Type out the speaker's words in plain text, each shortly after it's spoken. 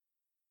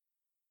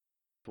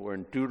We're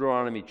in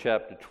Deuteronomy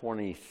chapter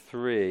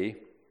 23.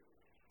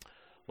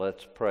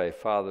 Let's pray.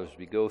 Father, as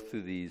we go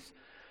through these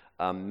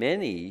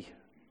many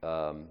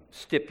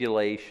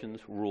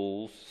stipulations,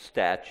 rules,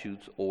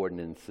 statutes,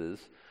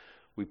 ordinances,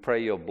 we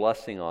pray your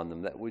blessing on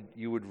them, that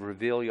you would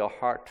reveal your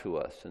heart to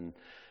us and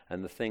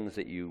the things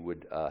that you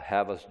would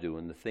have us do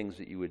and the things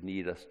that you would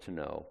need us to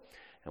know.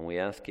 And we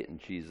ask it in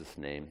Jesus'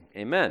 name.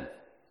 Amen.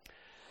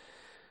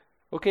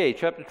 Okay,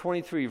 chapter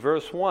 23,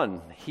 verse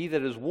 1. He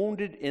that is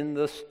wounded in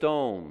the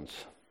stones,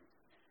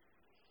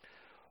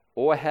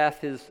 or hath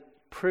his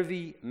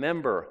privy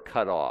member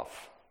cut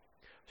off,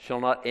 shall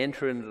not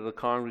enter into the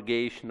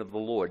congregation of the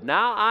Lord.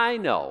 Now I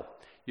know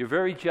you're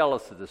very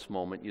jealous at this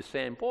moment. You're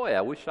saying, boy,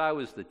 I wish I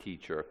was the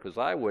teacher, because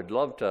I would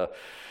love to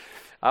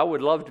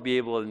be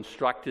able to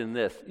instruct in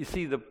this. You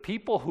see, the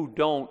people who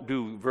don't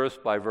do verse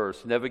by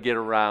verse never get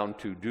around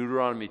to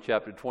Deuteronomy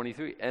chapter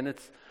 23, and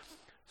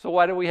so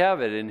why do we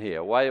have it in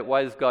here?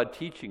 Why is God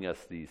teaching us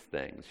these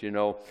things? You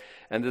know,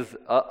 and there's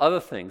other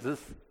things.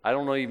 I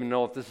don't even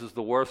know if this is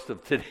the worst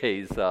of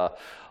today's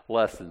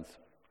lessons.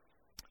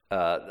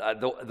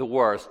 The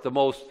worst, the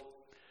most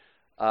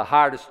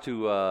hardest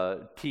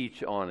to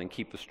teach on and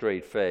keep a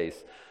straight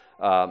face.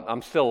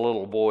 I'm still a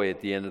little boy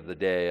at the end of the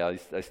day.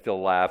 I still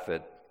laugh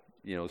at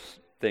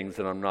things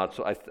that I'm not.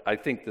 So I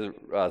think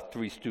the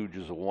Three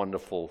Stooges are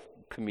wonderful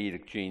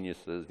comedic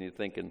geniuses, and you're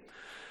thinking,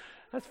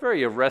 that's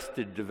very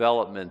arrested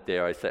development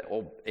there. I said,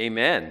 oh,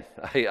 amen.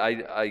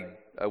 I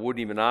wouldn't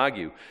even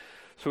argue.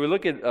 So we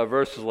look at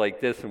verses like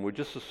this, and we'll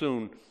just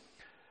assume.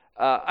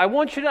 I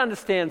want you to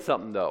understand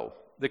something, though.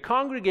 The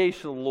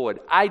congregation of the Lord,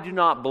 I do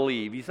not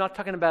believe, he's not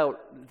talking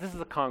about, this is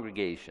a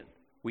congregation.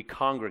 We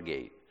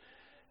congregate.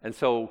 And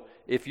so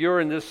if you're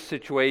in this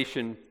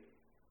situation,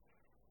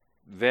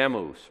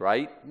 vamoose,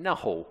 right?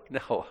 No.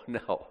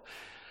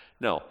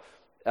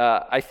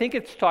 I think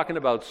it's talking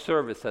about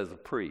service as a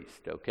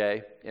priest,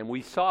 okay? And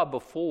we saw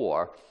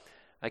before,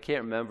 I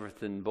can't remember if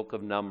it's in the book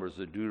of Numbers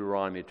or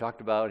Deuteronomy, it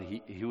talked about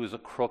he was a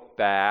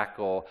crookback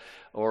or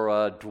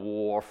a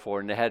dwarf,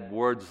 and they had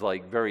words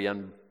like very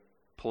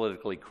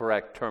unpolitically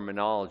correct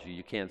terminology.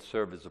 You can't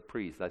serve as a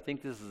priest. I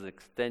think this is an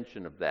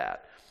extension of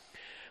that.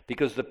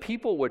 Because the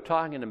people we're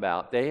talking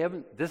about,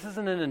 this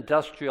isn't an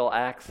industrial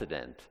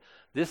accident.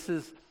 This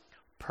is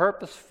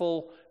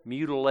purposeful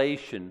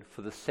mutilation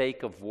for the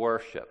sake of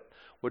worship.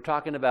 We're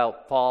talking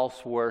about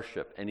false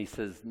worship, and he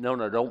says,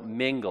 no, don't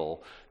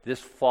mingle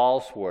this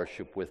false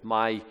worship with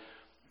my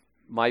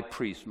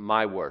priest,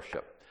 my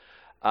worship.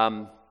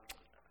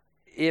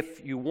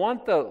 If you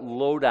want the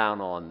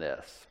lowdown on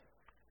this,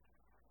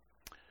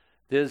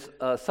 there's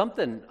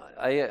something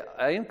I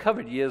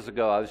uncovered years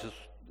ago. I was just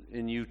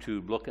in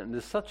YouTube looking, and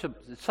there's such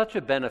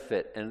a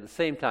benefit, and at the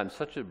same time,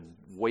 such a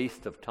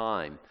waste of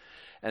time.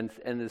 And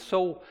there's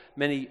so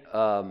many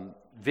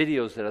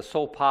videos that are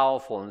so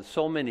powerful, and there's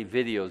so many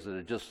videos that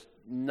are just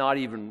not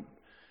even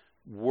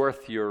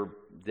worth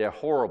they're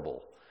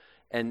horrible.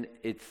 And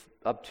it's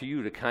up to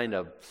you to kind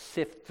of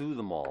sift through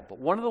them all. But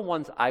one of the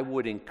ones I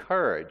would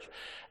encourage,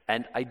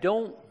 and I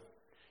don't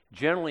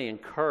generally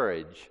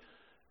encourage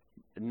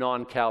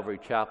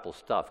non-Calvary Chapel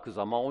stuff, because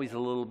I'm always a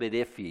little bit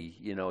iffy.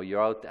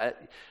 You're out.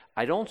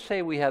 I don't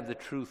say we have the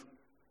truth,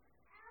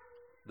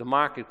 the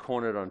market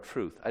cornered on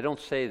truth. I don't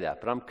say that,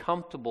 but I'm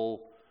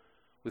comfortable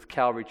with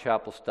Calvary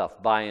Chapel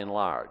stuff by and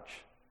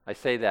large. I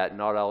say that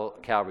not all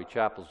Calvary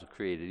Chapels are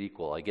created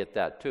equal. I get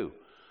that too.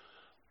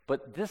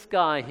 But this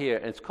guy here,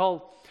 and it's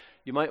called,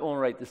 you might want to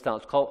write this down,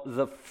 it's called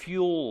The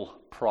Fuel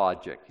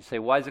Project. You say,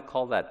 why is it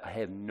called that? I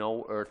have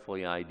no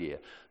earthly idea.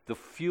 The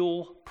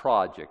Fuel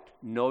Project,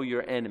 Know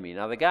Your Enemy.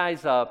 Now the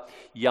guy's a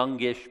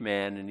youngish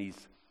man, and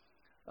he's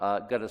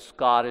got a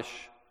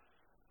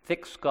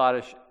thick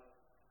Scottish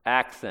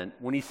accent.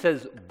 When he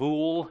says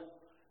bull,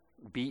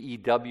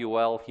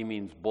 B-E-W-L, he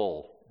means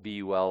bull,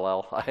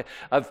 B-U-L-L.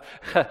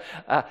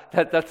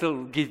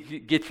 That'll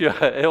get you.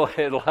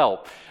 It'll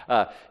help.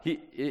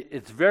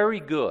 It's very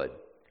good.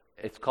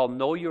 It's called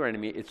Know Your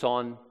Enemy. It's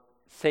on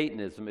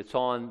Satanism. It's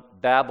on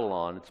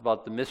Babylon. It's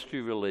about the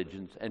mystery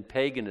religions and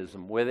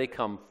paganism, where they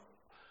come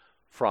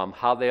from,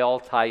 how they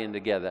all tie in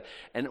together,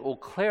 and it will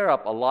clear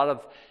up a lot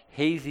of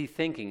hazy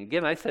thinking.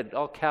 Again, I said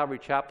all Calvary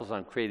Chapels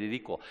aren't created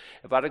equal.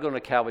 If I'd go to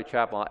Calvary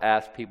Chapel and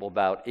ask people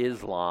about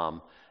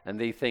Islam, and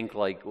they think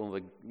like, well,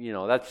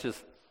 that's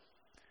just,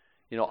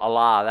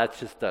 Allah, that's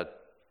just a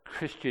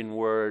Christian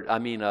word.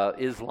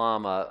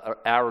 Islam, a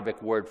Arabic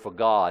word for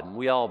God. And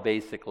we all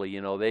basically,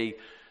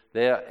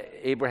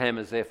 Abraham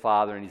is their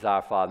father and he's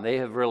our father. And they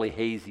have really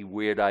hazy,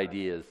 weird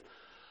ideas.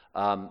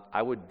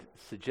 I would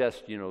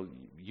suggest,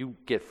 you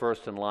get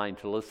first in line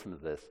to listen to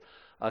this.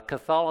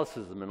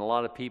 Catholicism, in a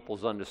lot of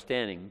people's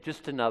understanding,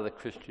 just another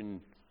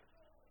Christian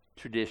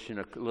tradition,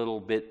 a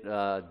little bit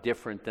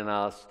different than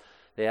us.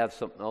 They have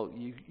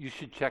something, you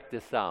should check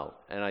this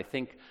out. And I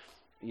think,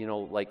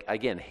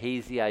 again,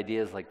 hazy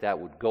ideas like that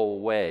would go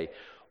away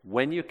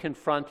when you're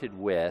confronted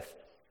with,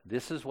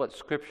 this is what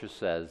Scripture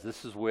says,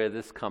 this is where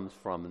this comes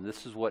from, and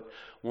this is when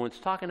it's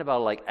talking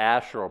about like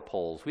Asherah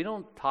poles, we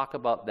don't talk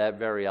about that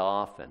very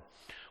often.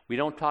 We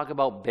don't talk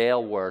about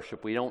Baal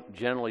worship. We don't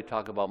generally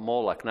talk about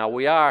Molech. Now,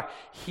 we are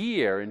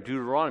here in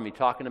Deuteronomy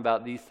talking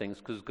about these things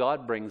because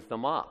God brings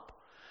them up.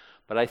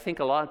 But I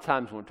think a lot of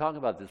times when we're talking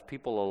about this,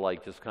 people are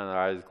like just kind of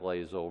eyes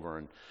glaze over.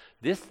 And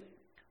this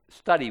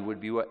study would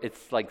be,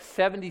 it's like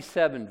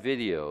 77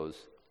 videos,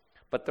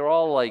 but they're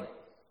all like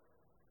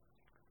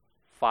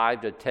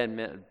 5 to 10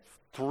 minutes,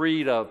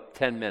 3 to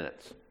 10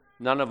 minutes.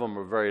 None of them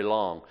are very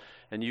long.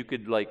 And you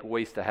could like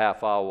waste a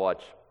half hour,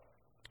 watch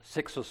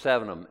 6 or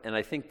 7 of them, and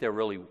I think they're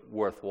really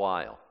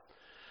worthwhile.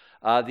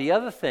 The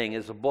other thing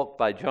is a book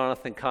by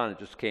Jonathan Cahn that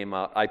just came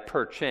out. I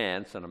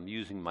perchance, and I'm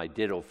using my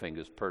ditto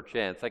fingers,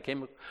 perchance, I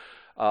came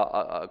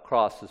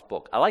across this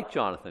book. I like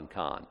Jonathan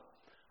Cahn.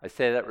 I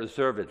say that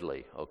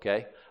reservedly,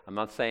 okay? I'm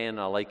not saying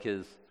I like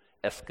his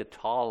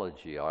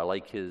eschatology or I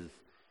like his...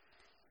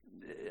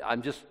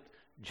 I'm just...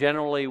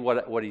 Generally,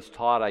 what he's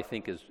taught, I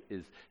think, is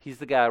he's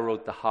the guy who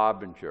wrote The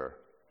Harbinger,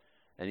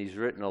 and he's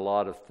written a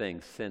lot of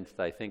things since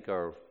that I think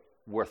are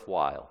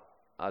worthwhile.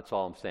 That's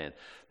all I'm saying.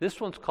 This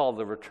one's called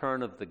The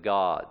Return of the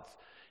Gods.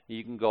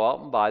 You can go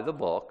out and buy the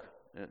book.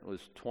 It was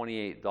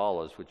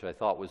 $28, which I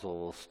thought was a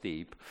little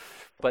steep,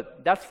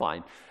 but that's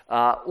fine.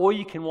 Or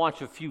you can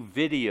watch a few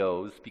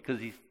videos because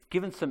he's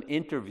given some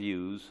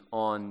interviews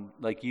on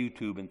like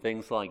YouTube and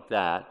things like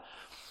that,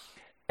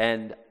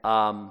 and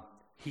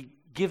he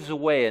gives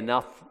away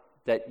enough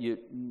that you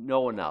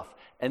know enough.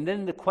 And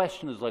then the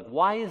question is like,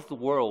 why is the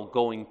world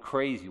going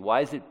crazy?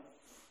 Why is it...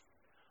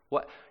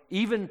 What?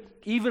 Even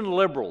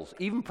liberals,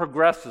 even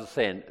progressives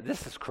saying,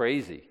 this is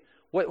crazy.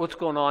 What's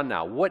going on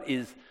now?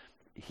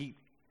 He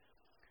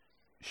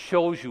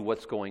shows you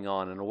what's going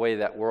on in a way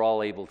that we're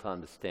all able to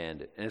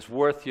understand it. And it's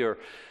worth your...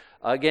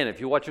 Again,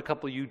 if you watch a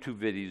couple of YouTube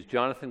videos,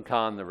 Jonathan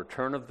Cahn, The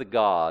Return of the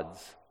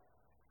Gods,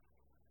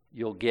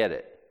 you'll get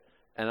it.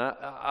 And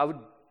I would...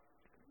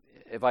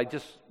 If I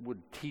just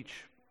would teach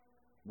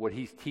what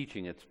he's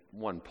teaching, it's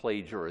one,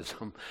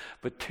 plagiarism,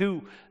 but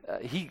two,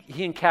 he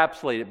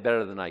encapsulated it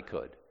better than I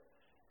could.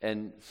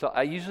 And so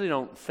I usually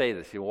don't say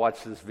this,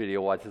 watch this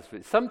video, watch this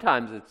video.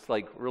 Sometimes it's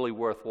like really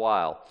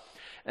worthwhile.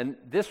 And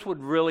this would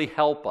really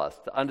help us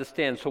to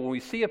understand. So when we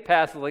see a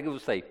passage like it, we'll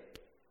say,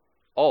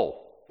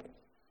 oh,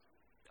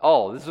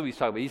 this is what he's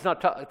talking about. He's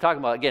not talking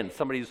about, again,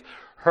 somebody who's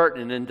hurt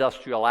in an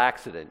industrial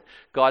accident.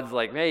 God's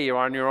like, hey, you're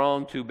on your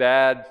own, too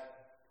bad,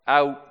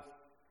 out.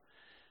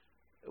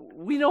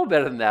 We know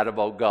better than that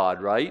about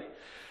God, right?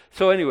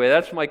 So anyway,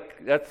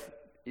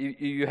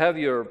 you have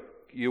your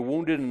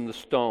wounded in the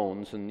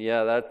stones, and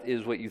yeah, that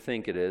is what you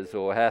think it is,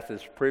 or hath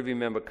his privy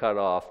member cut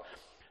off.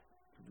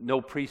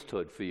 No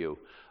priesthood for you.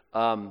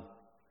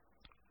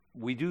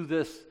 We do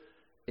this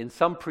in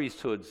some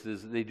priesthoods.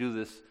 They do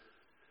this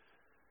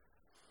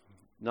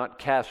not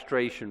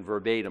castration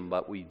verbatim,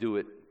 but we do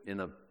it in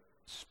a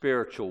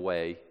spiritual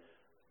way.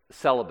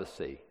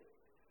 Celibacy.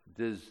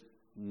 There's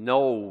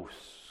no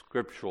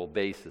scriptural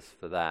basis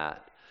for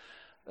that.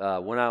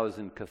 When I was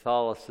in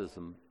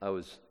Catholicism,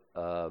 I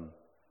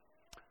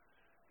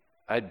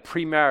had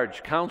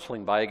pre-marriage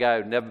counseling by a guy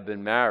who'd never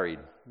been married.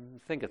 I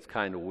think it's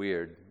kind of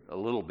weird, a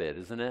little bit,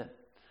 isn't it?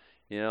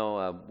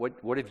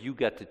 What have you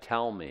got to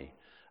tell me?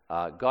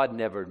 God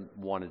never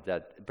wanted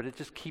that, but it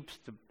just keeps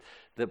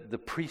the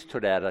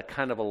priesthood at a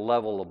kind of a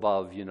level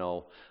above,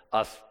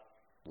 us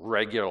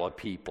regular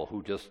people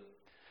who just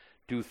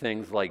do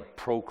things like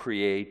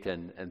procreate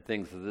and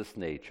things of this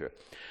nature.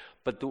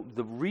 But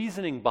the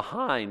reasoning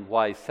behind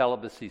why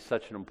celibacy is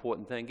such an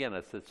important thing, again,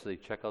 I said,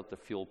 check out the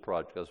Fuel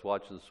Project. I was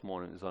watching this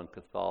morning, it was on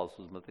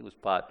Catholicism, I think it was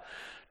part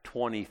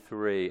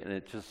 23, and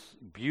it just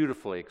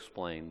beautifully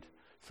explained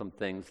some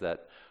things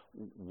that,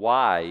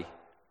 why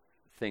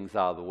things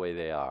are the way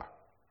they are.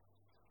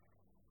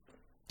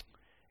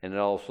 And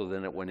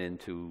then it went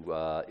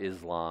into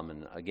Islam,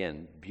 and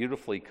again,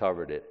 beautifully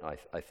covered it,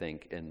 I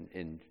think,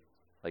 in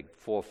like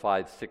 4,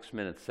 5, 6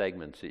 minute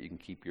segments that you can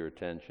keep your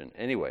attention.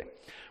 Anyway,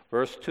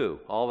 verse 2,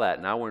 all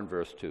that. Now we're in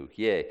verse 2.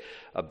 Yea,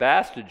 a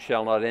bastard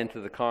shall not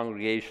enter the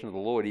congregation of the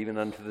Lord, even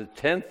unto his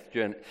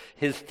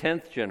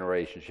 10th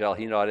generation shall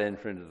he not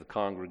enter into the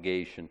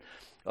congregation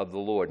of the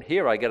Lord. And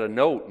here I get a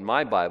note in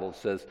my Bible that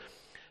says,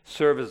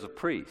 serve as a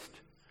priest.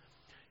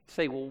 You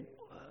say, well,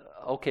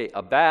 okay,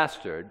 a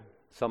bastard,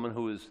 someone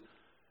who is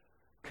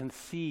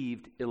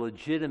conceived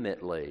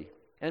illegitimately.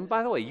 And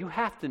by the way, you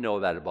have to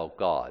know that about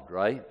God,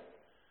 right?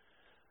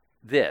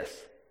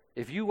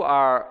 If you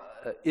are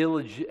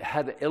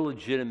have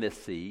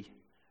illegitimacy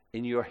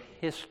in your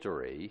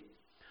history,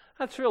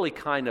 that's really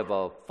kind of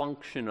a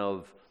function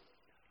of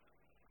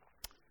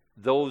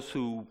those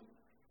who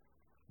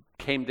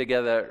came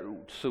together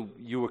so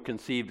you were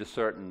conceived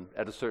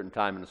at a certain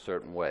time in a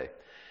certain way.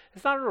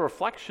 It's not a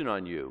reflection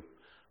on you.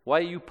 Why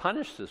are you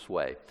punished this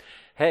way?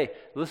 Hey,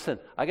 listen,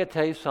 I got to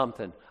tell you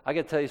something.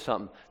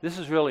 This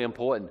is really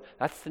important.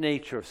 That's the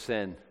nature of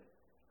sin.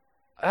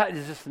 That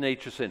is just the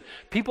nature of sin.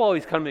 People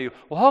always come to you,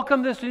 well, how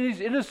come this is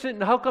innocent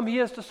and how come he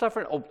has to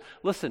suffer? Oh,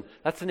 listen,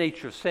 that's the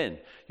nature of sin.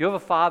 You have a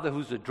father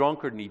who's a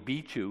drunkard and he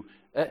beat you.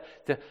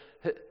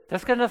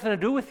 That's got nothing to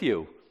do with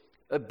you.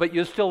 But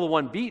you're still the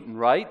one beaten,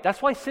 right?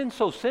 That's why sin's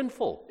so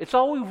sinful. It's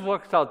always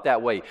works out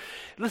that way.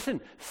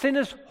 Listen, sin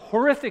is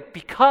horrific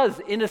because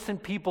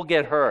innocent people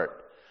get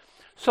hurt.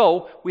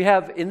 So we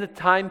have in the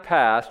time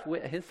past,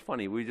 it's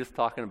funny, we were just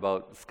talking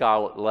about the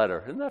Scarlet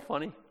Letter. Isn't that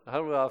funny?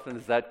 How often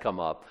does that come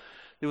up?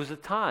 There was a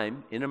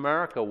time in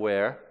America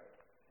where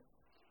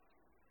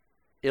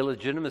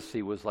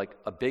illegitimacy was like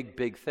a big,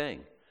 big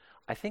thing.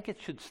 I think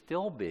it should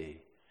still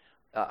be.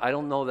 I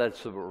don't know that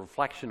it's a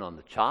reflection on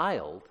the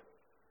child,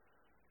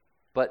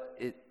 but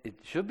it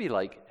should be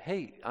like,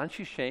 hey, aren't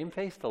you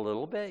shamefaced a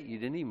little bit? You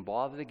didn't even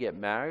bother to get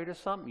married or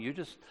something? You're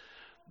just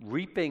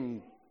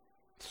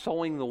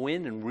sowing the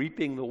wind and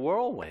reaping the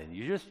whirlwind.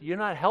 You're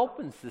not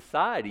helping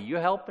society.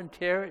 You're helping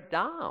tear it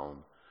down.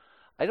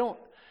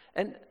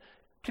 And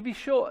to be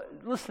sure,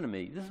 listen to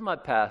me. This is my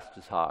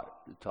pastor's heart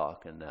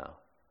talking now.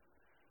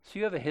 So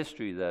you have a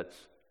history that's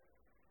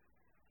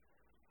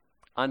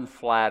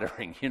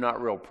unflattering. You're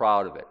not real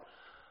proud of it.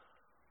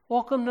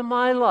 Welcome to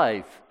my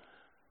life.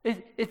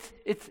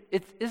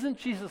 Isn't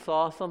Jesus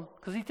awesome?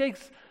 Because he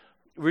takes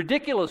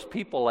ridiculous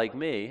people like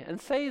me and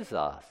saves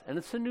us, and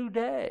it's a new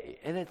day.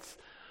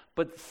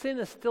 But sin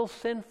is still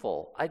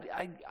sinful.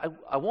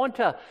 I want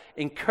to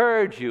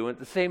encourage you at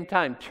the same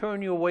time,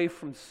 turn you away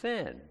from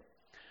sin.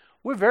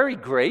 We're very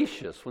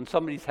gracious when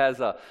somebody has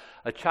a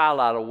child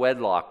out of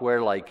wedlock.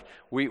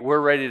 We're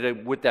ready to,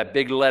 with that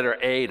big letter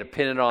A, to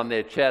pin it on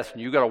their chest,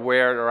 and you got to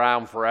wear it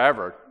around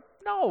forever.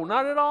 No,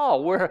 not at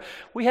all.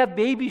 We have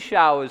baby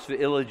showers for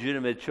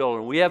illegitimate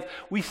children.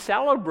 We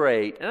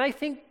celebrate, and I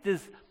think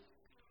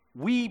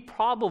we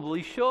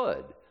probably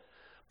should.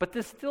 But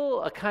there's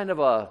still a kind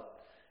of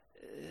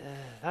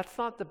that's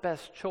not the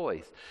best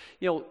choice.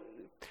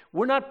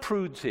 We're not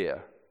prudes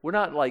here. We're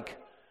not like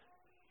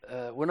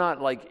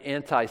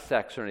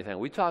anti-sex or anything.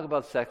 We talk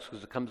about sex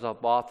because it comes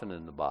up often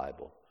in the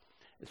Bible.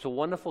 It's a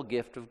wonderful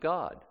gift of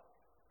God,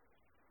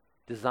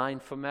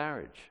 designed for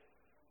marriage,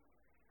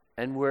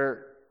 and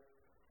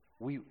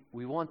we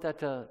want that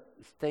to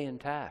stay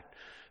intact.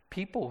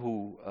 People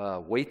who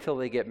wait till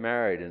they get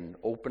married and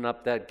open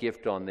up that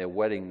gift on their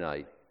wedding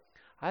night,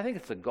 I think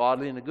it's a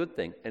godly and a good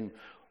thing. And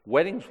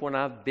weddings, when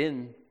I've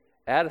been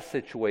at a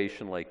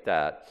situation like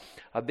that,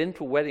 I've been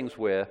to weddings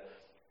where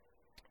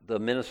the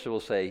minister will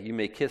say, you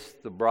may kiss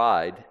the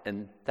bride,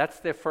 and that's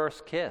their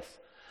first kiss.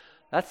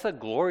 That's a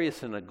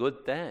glorious and a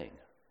good thing.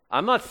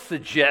 I'm not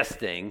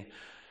suggesting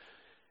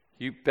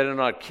you better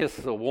not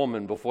kiss a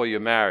woman before you're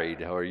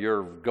married or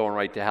you're going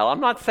right to hell. I'm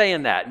not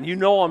saying that,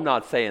 and I'm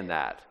not saying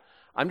that.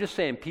 I'm just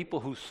saying people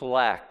who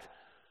select,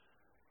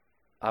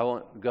 I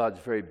want God's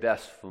very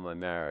best for my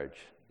marriage,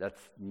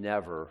 that's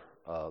never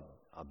a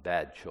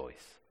bad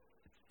choice.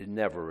 It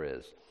never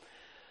is.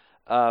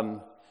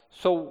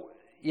 So,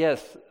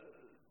 yes,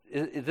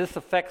 this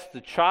affects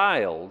the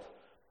child,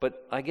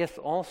 but I guess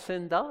all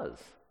sin does.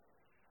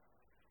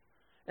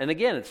 And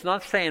again, it's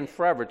not saying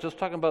forever. It's just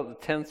talking about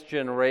the 10th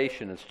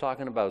generation. It's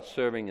talking about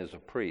serving as a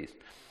priest.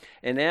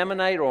 An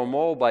Ammonite or a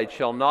Moabite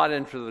shall not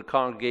enter the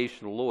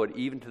congregation of the Lord,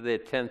 even to their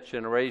 10th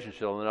generation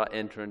shall not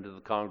enter into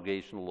the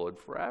congregation of the Lord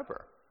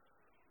forever.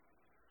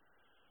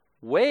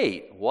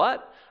 Wait,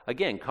 what?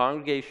 Again,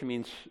 congregation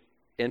means,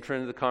 enter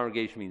into the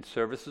congregation means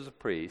service as a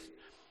priest.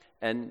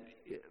 And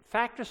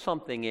factor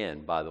something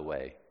in, by the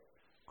way.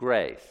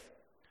 Grace.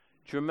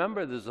 Do you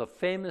remember there's a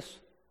famous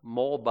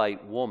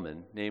Moabite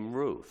woman named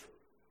Ruth?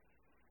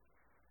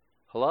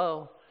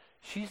 Hello?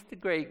 She's the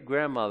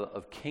great-grandmother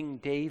of King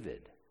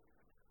David.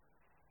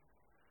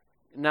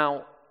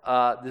 Now,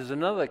 there's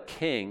another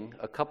king,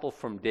 a couple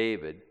from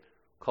David,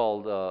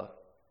 called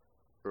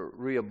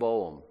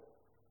Rehoboam.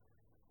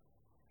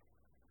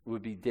 It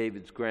would be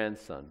David's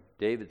grandson.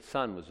 David's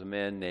son was a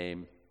man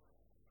named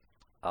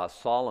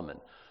Solomon.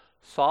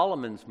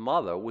 Solomon's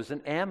mother was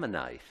an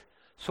Ammonite.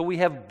 So we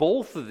have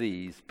both of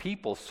these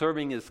people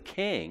serving as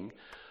king,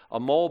 a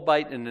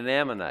Moabite and an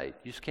Ammonite.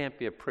 You just can't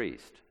be a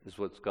priest, is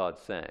what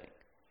God's saying.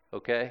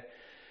 Okay?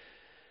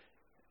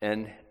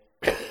 And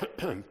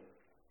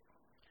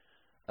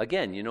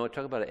again,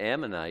 talk about an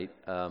Ammonite.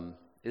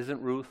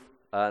 Isn't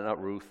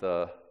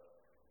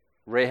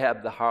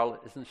Rahab the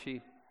harlot, isn't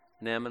she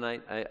an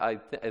Ammonite? I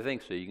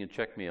think so. You can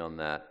check me on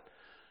that.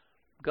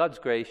 God's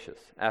gracious.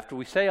 After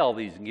we say all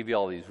these and give you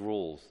all these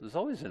rules, there's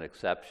always an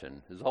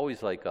exception. There's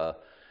always like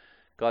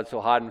God's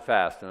so hard and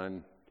fast.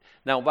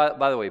 Now,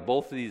 by the way,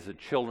 both of these are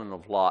children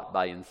of Lot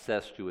by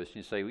incestuous. And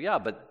you say, well, yeah,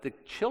 but the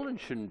children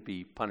shouldn't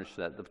be punished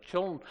for that. The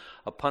children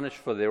are punished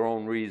for their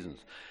own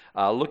reasons.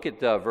 Look at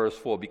verse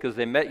 4. Because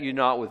they met you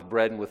not with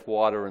bread and with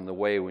water in the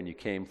way when you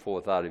came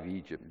forth out of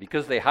Egypt.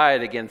 Because they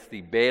hired against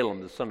thee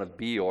Balaam, the son of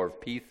Beor,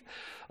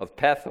 of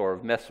Pethor,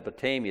 of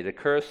Mesopotamia, to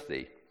curse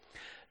thee.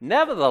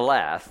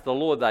 Nevertheless, the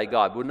Lord thy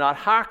God would not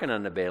hearken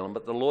unto Balaam,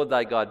 but the Lord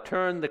thy God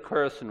turned the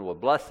curse into a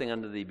blessing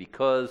unto thee,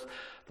 because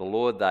the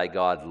Lord thy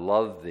God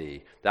loved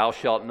thee. Thou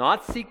shalt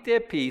not seek their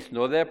peace,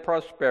 nor their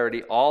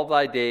prosperity all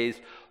thy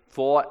days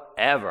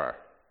forever.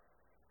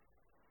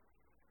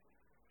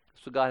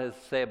 That's what God has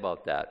to say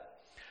about that.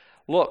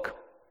 Look,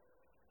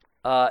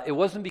 it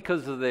wasn't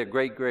because of their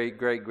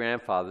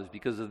great-great-great-grandfathers,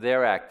 because of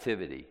their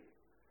activity.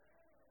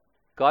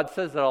 God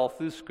says that all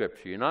through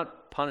Scripture. You're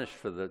not punished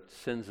for the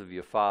sins of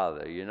your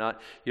father. You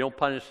don't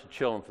punish the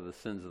children for the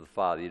sins of the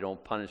father. You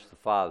don't punish the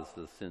fathers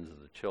for the sins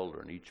of the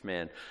children. Each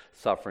man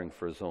suffering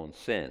for his own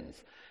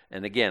sins.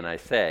 And again, I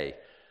say,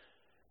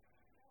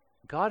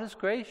 God is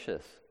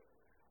gracious.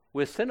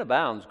 Where sin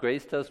abounds,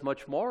 grace does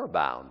much more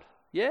abound.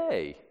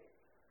 Yay!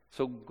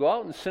 So go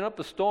out and sin up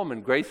a storm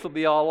and grace will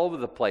be all over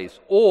the place.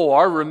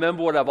 Or,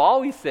 remember what I've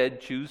always said,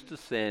 choose to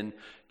sin,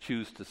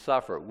 choose to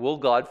suffer. Will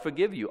God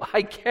forgive you?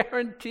 I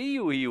guarantee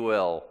you He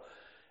will.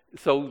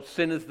 So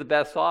sin is the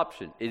best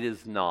option. It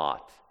is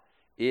not.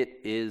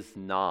 It is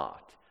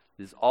not.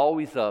 There's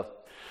always a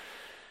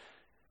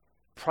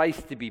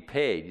price to be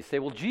paid. You say,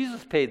 well,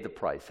 Jesus paid the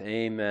price.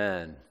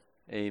 Amen.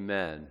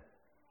 Amen.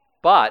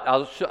 But,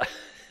 I'll show...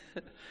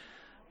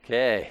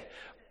 Okay.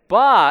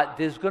 But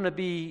there's going to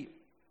be...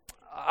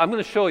 I'm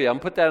going to show you. I'm going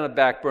to put that on the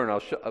back burner.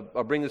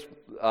 I'll bring this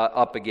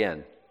up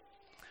again.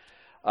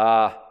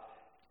 Thou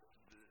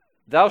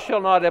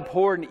shalt not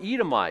abhor an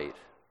Edomite.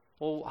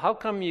 Well, how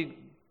come you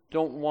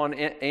don't want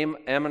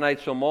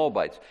Ammonites or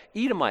Moabites?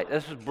 Edomite,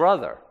 that's his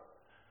brother.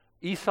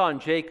 Esau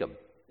and Jacob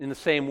in the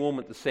same womb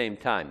at the same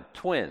time.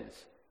 Twins.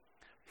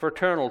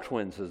 Fraternal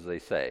twins, as they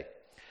say.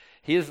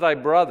 He is thy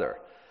brother.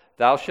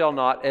 Thou shalt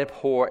not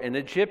abhor an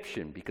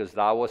Egyptian, because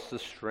thou wast a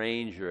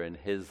stranger in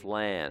his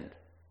land.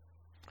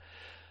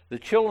 The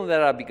children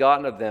that are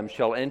begotten of them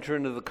shall enter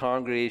into the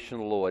congregation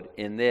of the Lord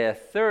in their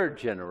third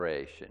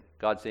generation.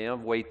 God saying, I'll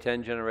wait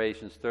 10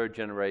 generations, third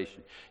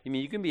generation. You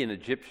mean you can be an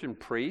Egyptian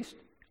priest?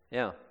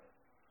 Yeah.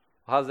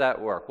 How does that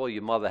work? Well,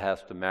 your mother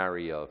has to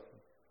marry a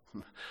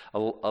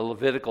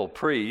Levitical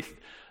priest.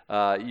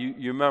 You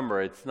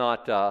remember, it's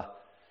not...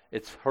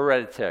 it's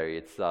hereditary.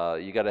 It's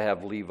you got to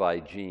have Levi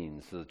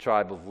genes. The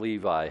tribe of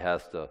Levi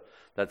has to.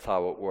 That's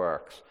how it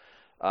works.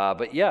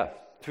 But yeah,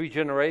 3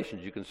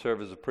 generations you can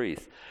serve as a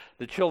priest.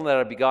 The children that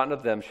are begotten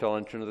of them shall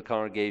enter into the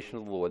congregation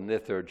of the Lord in their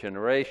third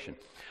generation.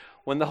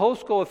 When the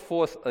host goeth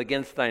forth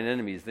against thine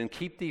enemies, then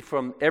keep thee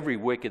from every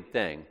wicked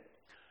thing.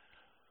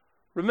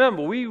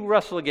 Remember, we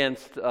wrestle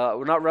against.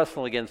 We're not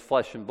wrestling against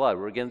flesh and blood.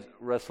 We're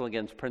wrestling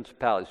against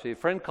principalities. So your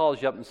friend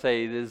calls you up and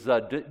say, "There's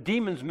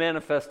demons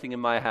manifesting in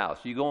my house.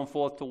 You going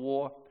forth to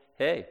war?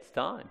 Hey, it's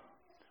time.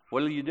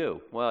 What will you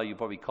do?" Well, you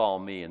probably call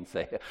me and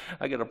say,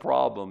 "I got a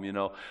problem,"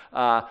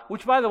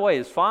 which, by the way,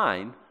 is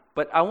fine.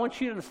 But I want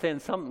you to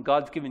understand something.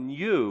 God's given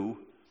you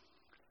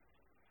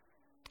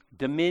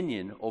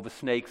dominion over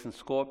snakes and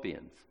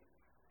scorpions.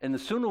 And the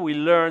sooner we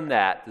learn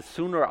that, the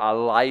sooner our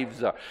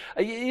lives are.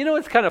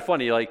 It's kind of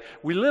funny. Like,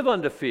 we live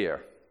under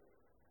fear.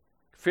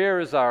 Fear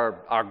is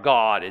our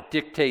God. It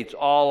dictates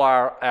all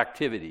our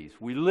activities.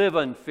 We live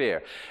in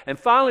fear. And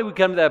finally we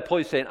come to that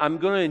place saying, I'm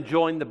going to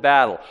join the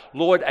battle.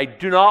 Lord, I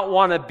do not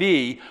want to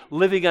be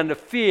living under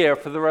fear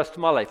for the rest of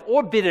my life.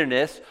 Or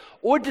bitterness,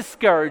 or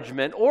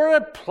discouragement, or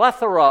a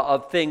plethora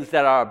of things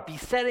that are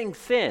besetting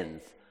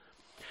sins.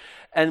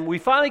 And we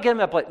finally get to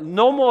that place.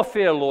 No more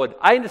fear, Lord.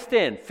 I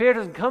understand. Fear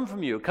doesn't come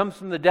from you. It comes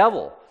from the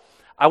devil.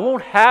 I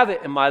won't have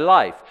it in my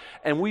life.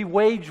 And we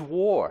wage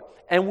war.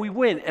 And we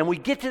win. And we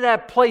get to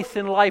that place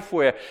in life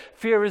where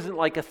fear isn't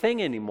like a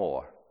thing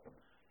anymore.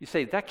 You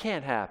say, that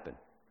can't happen.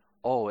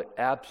 Oh, it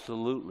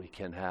absolutely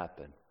can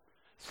happen.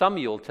 Some of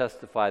you will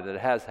testify that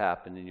it has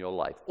happened in your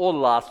life. Or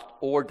lust,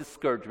 or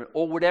discouragement,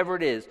 or whatever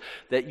it is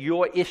that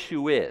your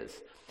issue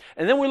is.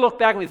 And then we look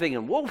back and we're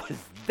thinking, what was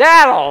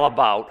that all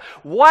about?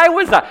 Why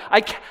was that?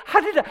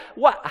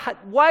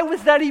 Why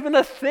was that even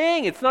a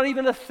thing? It's not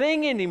even a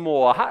thing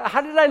anymore.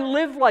 How did I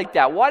live like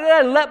that? Why did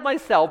I let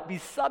myself be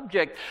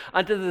subject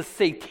unto the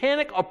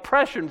satanic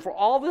oppression for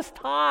all this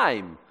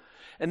time?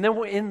 And then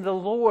we're in the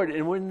Lord,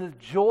 and we're in the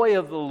joy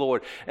of the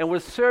Lord, and we're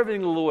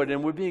serving the Lord,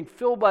 and we're being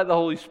filled by the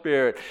Holy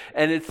Spirit.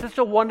 And it's such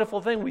a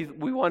wonderful thing.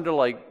 We wonder,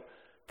 like,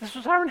 this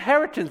was our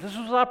inheritance. This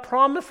was our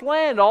promised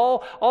land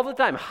all the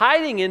time.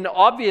 Hiding in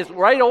obvious,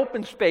 right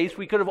open space.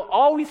 We could have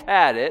always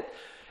had it.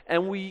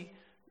 And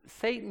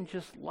Satan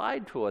just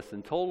lied to us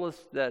and told us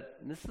that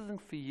this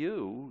isn't for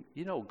you.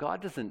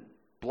 God doesn't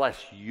bless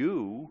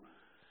you.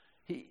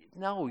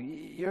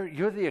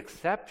 You're the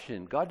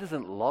exception. God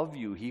doesn't love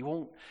you. He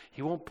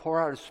won't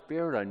pour out His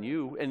Spirit on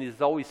you. And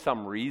there's always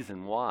some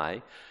reason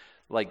why.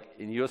 Like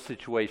in your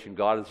situation,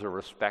 God is a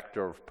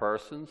respecter of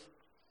persons.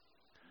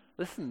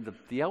 Listen,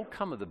 the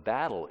outcome of the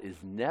battle is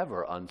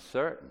never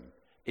uncertain.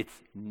 It's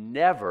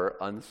never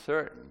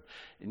uncertain.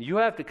 And you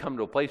have to come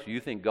to a place where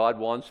you think God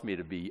wants me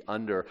to be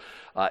under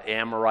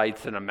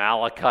Amorites and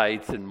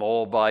Amalekites and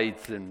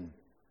Moabites and...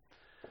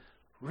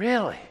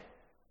 Really?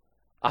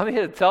 I'm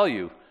here to tell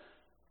you,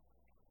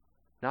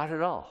 not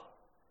at all.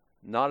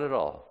 Not at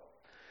all.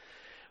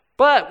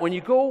 But when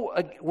you go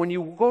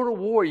to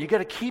war, you got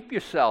to keep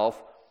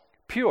yourself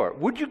pure.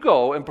 Would you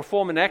go and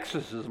perform an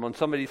exorcism on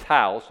somebody's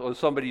house or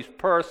somebody's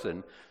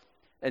person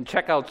and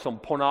check out some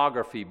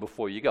pornography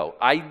before you go?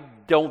 I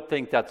don't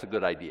think that's a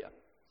good idea.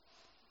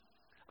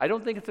 I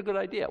don't think it's a good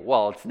idea.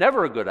 Well, it's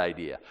never a good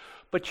idea.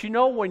 But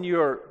when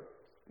you're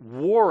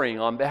warring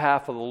on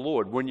behalf of the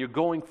Lord, when you're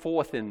going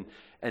forth in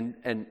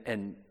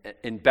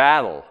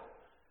battle,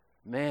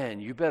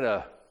 man, you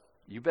better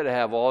You better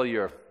have all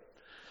your...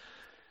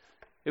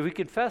 If we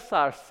confess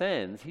our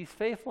sins, he's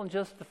faithful and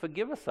just to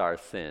forgive us our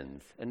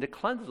sins and to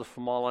cleanse us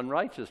from all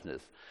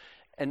unrighteousness.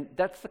 And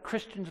that's the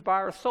Christian's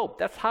bar of soap.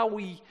 That's how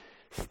we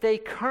stay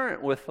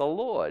current with the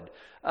Lord.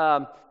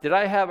 Did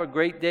I have a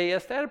great day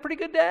yesterday? I had a pretty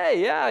good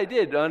day. Yeah, I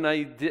did. And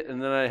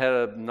then I had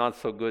a not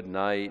so good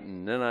night.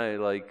 And then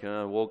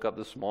I woke up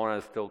this morning. I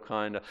was still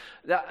kind of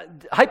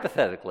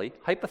hypothetically.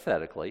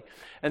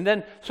 And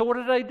then, so what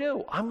did I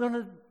do? I'm going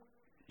to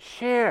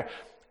share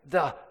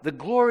the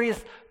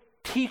glorious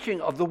teaching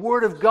of the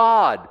Word of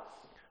God.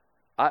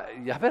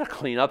 I better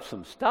clean up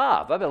some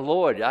stuff.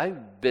 Lord,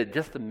 I've been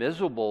just a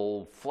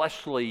miserable,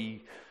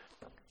 fleshly.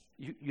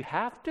 You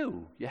have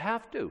to. You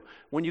have to.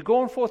 When you're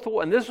going forth,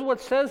 and this is what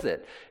says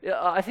it.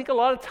 I think a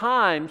lot of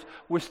times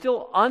we're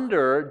still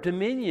under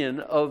dominion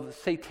of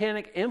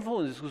satanic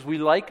influences because we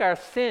like our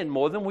sin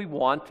more than we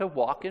want to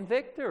walk in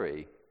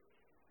victory.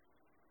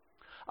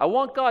 I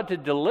want God to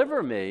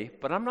deliver me,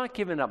 but I'm not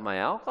giving up my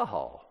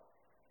alcohol.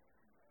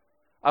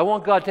 I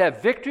want God to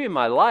have victory in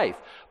my life,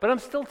 but I'm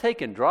still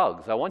taking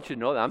drugs. I want you to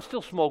know that. I'm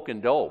still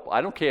smoking dope. I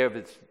don't care if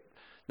it's,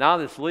 now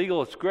that it's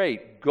legal, it's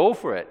great. Go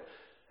for it.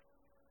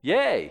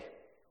 Yay.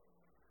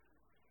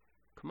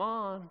 Come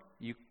on.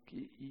 You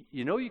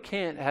know you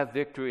can't have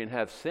victory and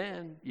have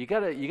sin. You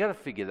gotta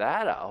figure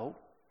that out.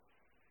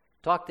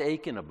 Talk to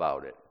Achan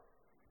about it.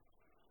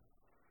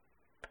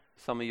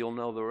 Some of you'll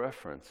know the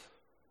reference.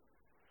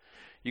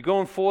 You're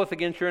going forth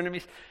against your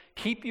enemies.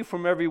 Keep you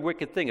from every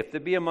wicked thing. If there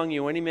be among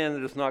you any man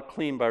that is not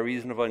clean by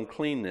reason of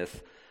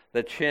uncleanness,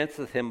 that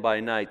chanceth him by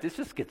night. This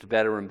just gets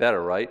better and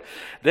better, right?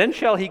 Then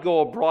shall he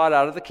go abroad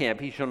out of the camp.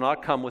 He shall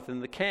not come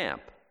within the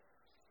camp.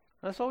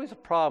 That's always a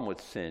problem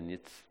with sin.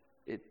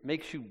 It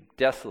makes you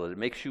desolate. It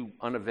makes you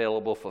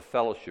unavailable for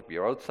fellowship.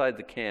 You're outside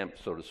the camp,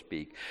 so to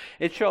speak.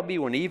 It shall be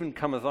when even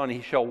cometh on,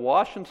 he shall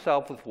wash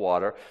himself with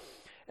water,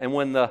 and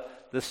when the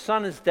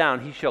sun is down,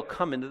 he shall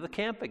come into the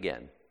camp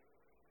again.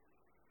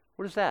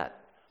 What is that?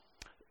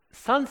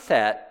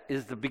 Sunset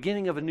is the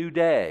beginning of a new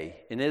day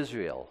in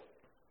Israel.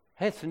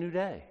 Hey, it's a new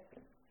day.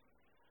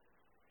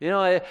 You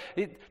know,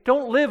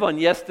 don't live on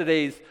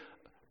yesterday's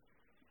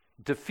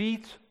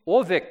defeats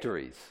or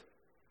victories.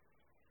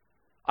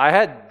 I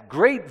had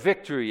great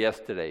victory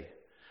yesterday.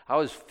 I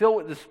was filled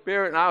with the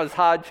Spirit, and I was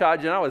hard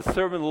charging. I was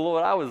serving the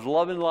Lord. I was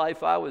loving life.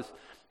 That was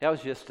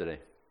yesterday.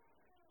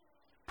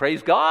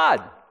 Praise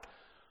God.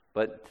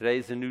 But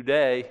today's a new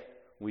day.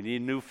 We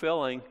need new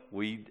filling.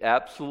 We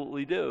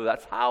absolutely do.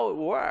 That's how it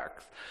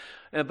works.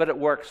 But it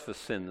works for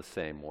sin the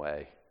same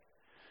way.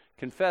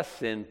 Confess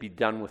sin, be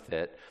done with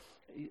it.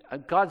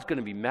 God's going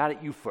to be mad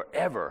at you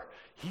forever.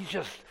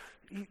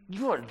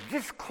 You are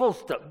this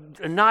close to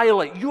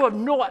annihilate. You have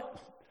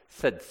not,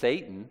 said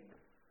Satan.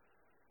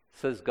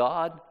 Says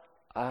God,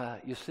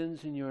 your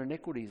sins and your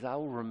iniquities I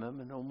will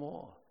remember no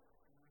more.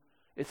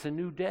 It's a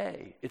new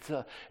day. It's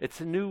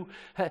a new.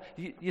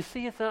 You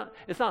see, it's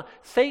not.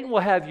 Satan will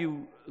have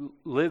you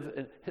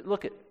live.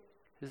 Look at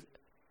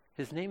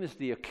his name is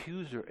the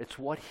accuser. It's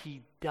what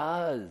he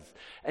does,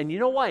 and you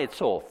know why it's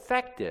so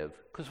effective?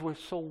 Because we're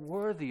so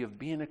worthy of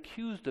being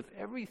accused of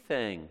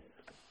everything.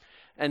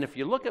 And if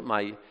you look at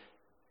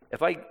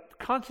if I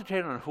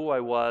concentrate on who I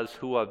was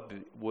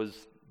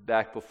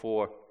back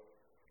before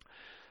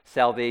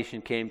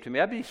salvation came to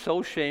me, I'd be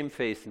so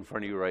shamefaced in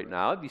front of you right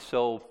now. I'd be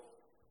so.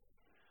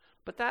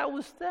 But that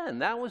was then.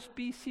 That was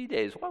BC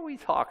days. What are we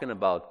talking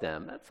about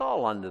them? That's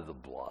all under the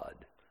blood.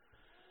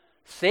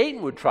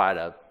 Satan would try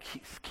to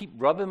keep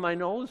rubbing my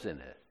nose in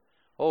it.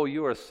 Oh,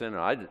 you're a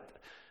sinner.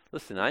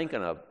 Listen, I ain't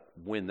going to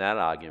win that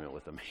argument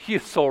with him. You're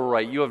so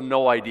right. You have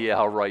no idea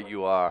how right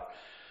you are.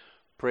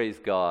 Praise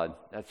God.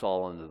 That's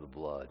all under the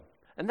blood.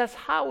 And that's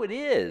how it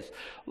is.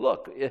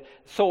 Look,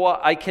 so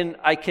I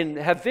can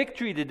have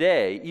victory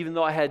today, even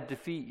though I had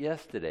defeat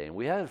yesterday. And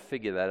we have to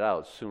figure that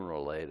out sooner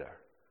or later.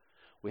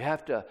 We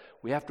have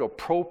to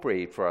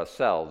appropriate for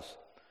ourselves.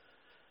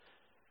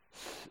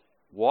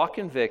 Walk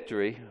in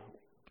victory.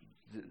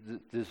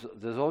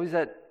 There's always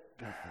that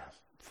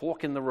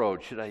fork in the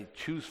road. Should I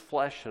choose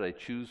flesh? Should I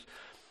choose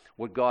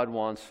what God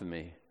wants for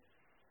me?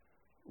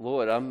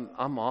 Lord,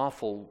 I'm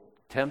awful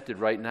tempted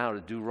right now to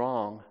do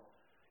wrong.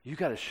 You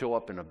got to show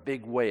up in a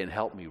big way and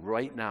help me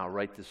right now,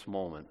 right this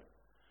moment.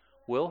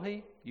 Will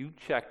he? You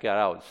check it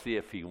out and see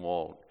if he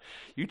won't.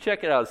 You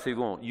check it out and see if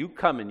he won't. You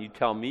come and you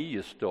tell me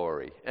your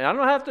story. And I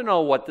don't have to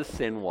know what the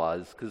sin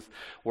was, because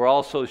we're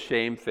all so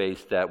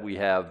shamefaced that we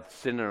have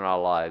sin in our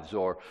lives,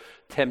 or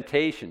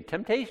temptation.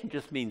 Temptation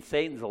just means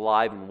Satan's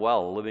alive and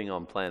well, living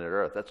on planet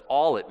Earth. That's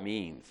all it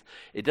means.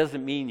 It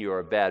doesn't mean you're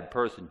a bad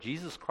person.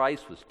 Jesus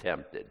Christ was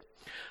tempted.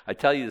 I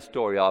tell you the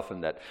story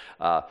often that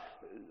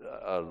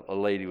a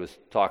lady was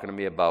talking to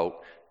me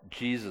about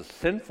Jesus'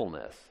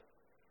 sinfulness.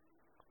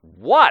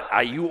 What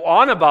are you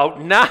on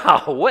about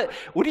now?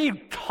 What are you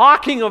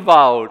talking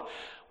about?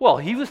 Well,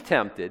 he was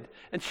tempted,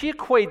 and she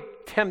equated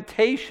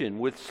temptation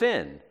with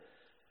sin.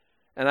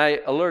 And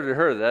I alerted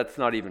her that's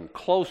not even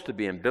close to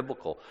being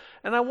biblical.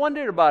 And I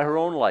wondered about her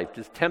own life.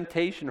 Does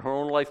temptation, her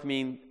own life,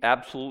 mean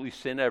absolutely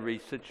sin every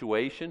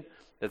situation?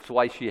 That's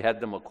why she had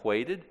them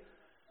equated.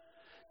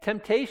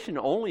 temptation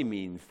only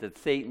means that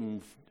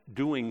Satan's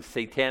doing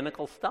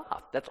satanical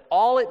stuff. That's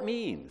all it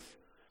means.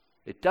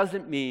 It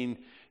doesn't mean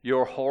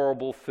you're a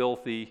horrible,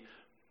 filthy,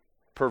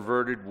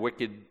 perverted,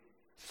 wicked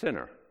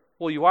sinner.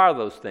 Well, you are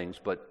those things,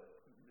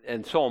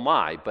 and so am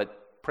I,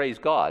 but praise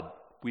God,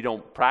 we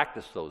don't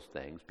practice those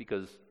things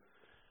because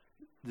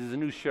there's a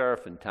new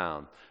sheriff in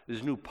town.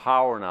 There's new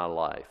power in our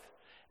life.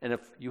 And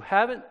if you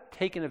haven't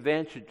taken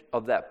advantage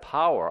of that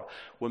power,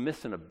 we're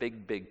missing a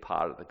big, big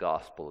part of the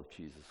gospel of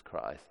Jesus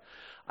Christ.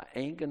 I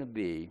ain't going to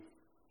be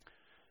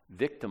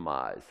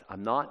victimized.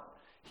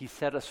 He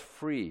set us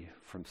free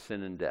from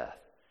sin and death.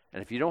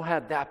 And if you don't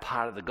have that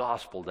part of the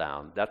gospel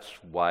down, that's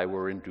why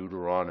we're in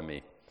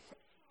Deuteronomy.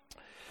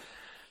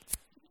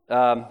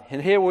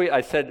 And here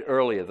I said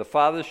earlier, the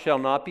fathers shall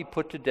not be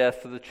put to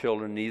death for the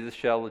children, neither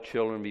shall the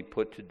children be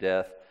put to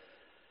death.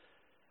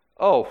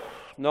 Oh,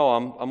 no,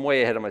 I'm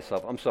way ahead of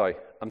myself. I'm sorry.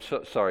 I'm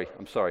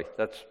sorry.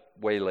 That's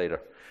way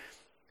later.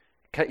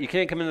 You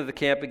can't come into the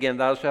camp again.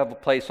 Thou shalt have a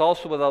place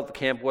also without the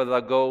camp where thou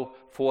go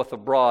forth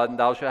abroad, and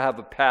thou shalt have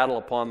a paddle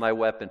upon thy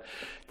weapon.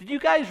 Did you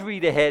guys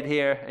read ahead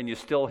here, and you're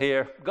still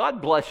here?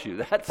 God bless you.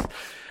 That's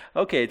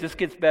okay. It just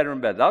gets better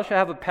and better. Thou shalt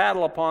have a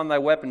paddle upon thy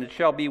weapon. It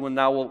shall be when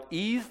thou wilt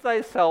ease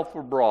thyself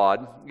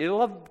abroad. You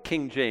love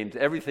King James.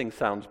 Everything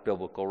sounds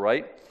biblical,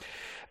 right?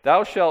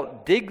 Thou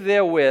shalt dig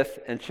therewith,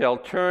 and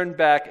shalt turn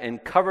back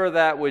and cover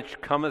that which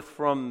cometh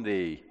from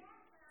thee.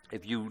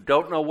 If you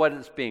don't know what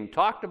is being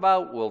talked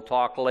about, we'll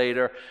talk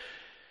later.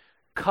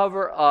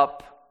 Cover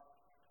up.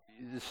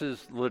 This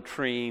is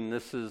latrine.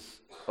 This is,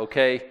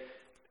 okay,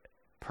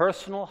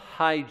 personal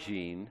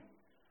hygiene,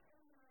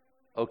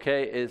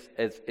 okay,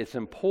 it's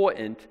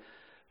important.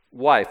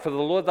 Why? For the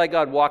Lord thy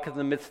God walketh in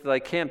the midst of thy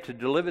camp to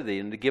deliver thee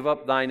and to give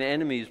up thine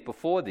enemies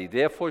before thee.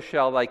 Therefore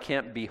shall thy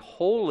camp be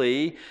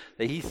holy,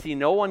 that he see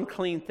no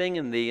unclean thing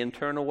in thee and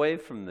turn away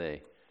from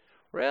thee.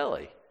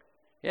 Really?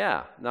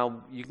 Yeah.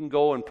 Now, you can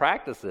go and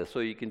practice this,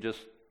 or you can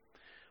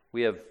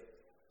we have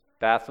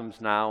bathrooms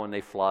now and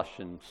they flush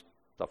and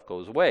stuff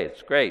goes away.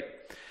 It's great.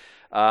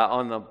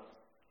 On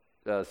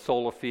the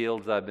solar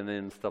fields I've been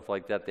in, stuff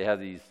like that, they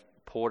have these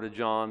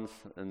porta-johns,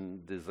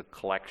 and there's a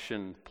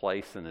collection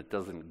place, and it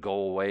doesn't go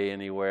away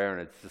anywhere,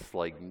 and it's just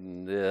like,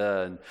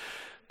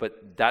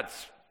 but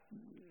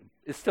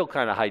it's still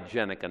kind of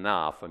hygienic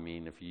enough. I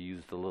mean, if you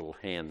use the little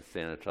hand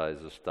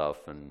sanitizer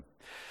stuff, and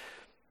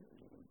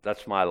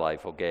that's my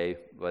life, okay?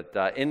 But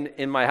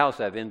in my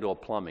house, I have indoor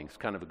plumbing. It's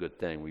kind of a good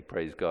thing. We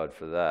praise God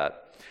for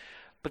that.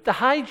 But the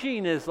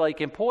hygiene is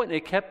important.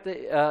 It kept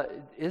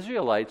the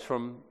Israelites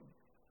from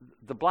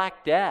the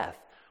Black Death.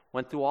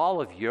 Went through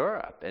all of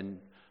Europe, and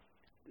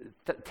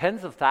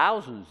tens of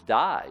thousands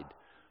died.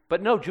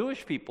 But no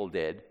Jewish people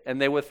did,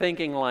 and they were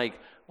thinking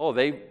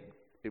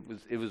it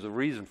was a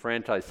reason for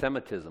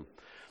anti-Semitism.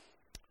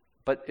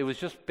 But it was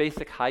just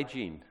basic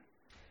hygiene.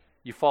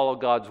 You follow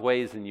God's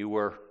ways, and you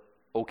were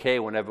okay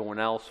when everyone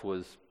else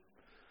was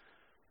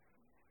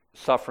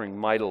suffering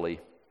mightily.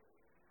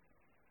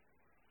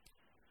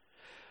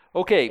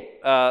 Okay,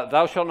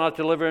 thou shalt not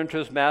deliver unto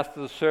his master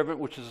the servant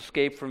which is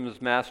escaped from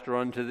his master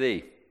unto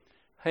thee.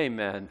 Hey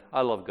man,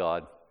 I love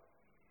God.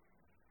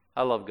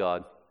 I love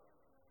God.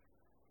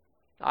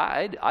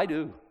 I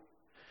do.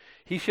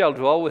 He shall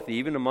dwell with thee,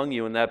 even among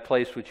you, in that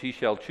place which he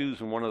shall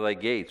choose in one of thy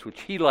gates,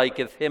 which he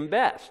liketh him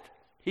best.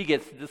 He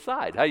gets to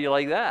decide. How do you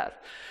like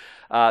that?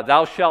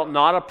 Thou shalt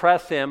not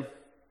oppress him.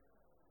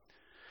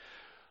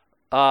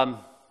 I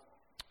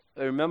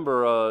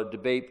remember a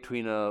debate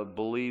between a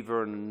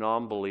believer and a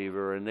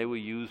non-believer, and they were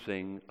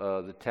using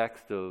the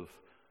text of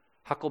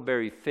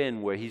Huckleberry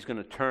Finn, where he's going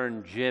to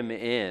turn Jim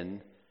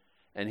in,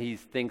 and he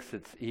thinks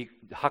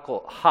Huck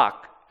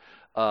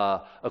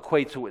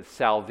equates it with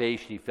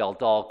salvation. He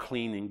felt all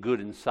clean and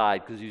good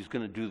inside because he was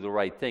going to do the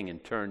right thing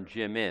and turn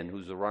Jim in,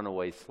 who's a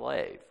runaway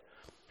slave.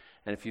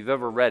 And if you've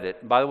ever read it,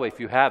 and by the way, if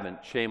you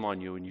haven't, shame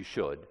on you, and you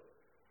should.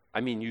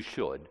 I mean, you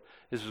should.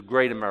 This is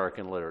great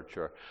American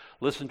literature.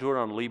 Listen to it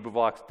on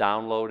LibriVox,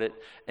 download it,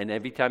 and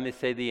every time they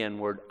say the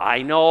N-word,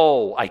 I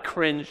know, I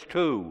cringe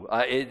too.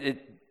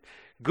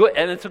 Good,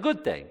 and it's a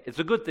good thing. It's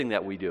a good thing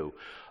that we do.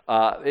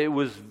 It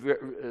was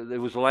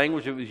a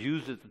language that was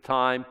used at the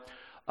time.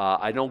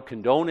 I don't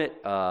condone it,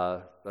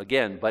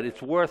 again, but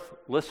it's worth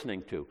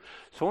listening to.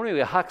 So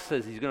anyway, Huck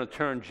says he's going to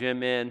turn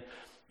Jim in,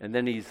 and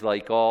then he's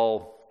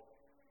all,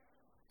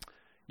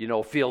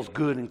 feels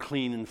good and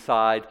clean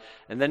inside.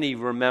 And then he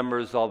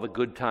remembers all the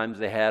good times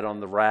they had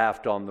on the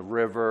raft, on the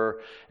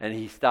river, and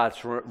he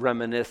starts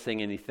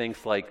reminiscing, and he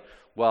thinks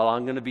well,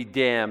 I'm going to be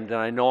damned, and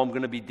I know I'm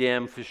going to be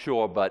damned for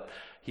sure, but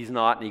he's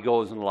not, and he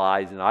goes and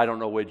lies, and I don't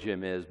know where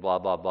Jim is, blah,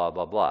 blah, blah,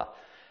 blah, blah.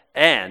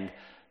 And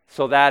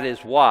so that is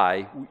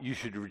why you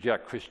should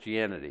reject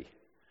Christianity.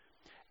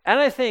 And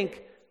I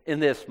think in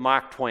this,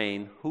 Mark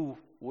Twain, who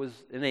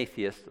was an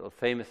atheist, a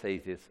famous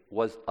atheist,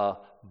 was a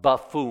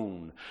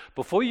buffoon.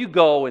 Before you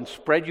go and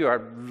spread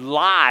your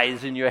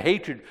lies and your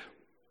hatred,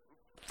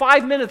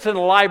 5 minutes in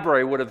the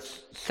library would have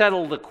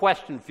settled the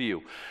question for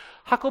you.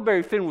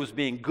 Huckleberry Finn was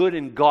being good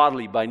and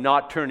godly by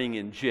not turning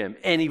in Jim,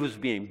 and he was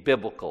being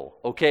biblical,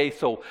 okay?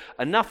 So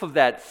enough of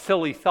that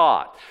silly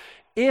thought.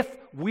 If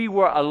we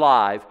were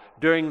alive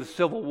during the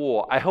Civil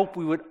War, I hope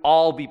we would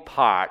all be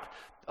part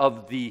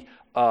of the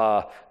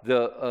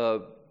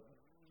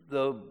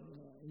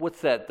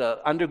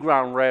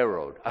Underground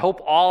Railroad. I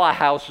hope all our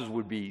houses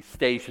would be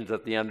stations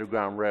at the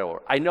Underground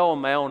Railroad. I know in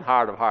my own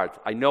heart of hearts,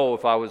 I know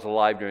if I was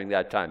alive during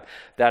that time,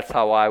 that's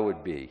how I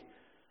would be.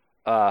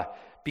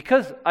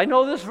 Because I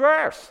know this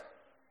verse.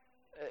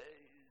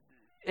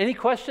 Any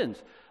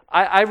questions?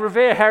 I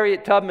revere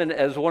Harriet Tubman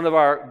as one of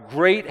our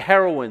great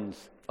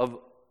heroines of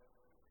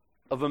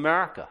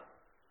America.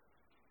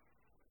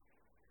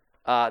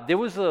 There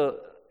was an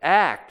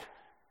act,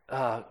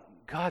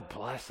 God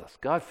bless us,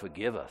 God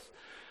forgive us.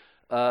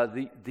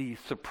 The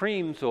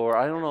Supremes, or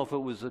I don't know if it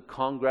was a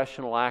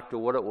congressional act or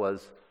what it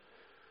was,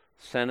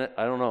 Senate,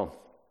 I don't know,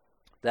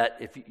 that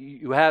if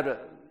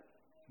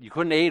you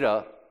couldn't aid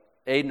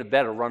and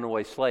abet a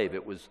runaway slave.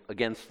 It was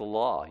against the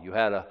law. You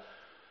had to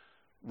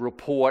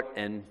report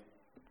and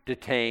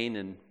detain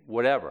and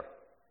whatever.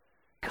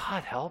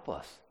 God help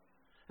us.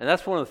 And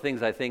that's one of the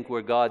things I think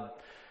where God,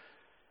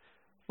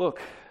 look,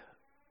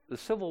 the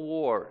Civil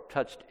War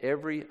touched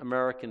every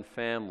American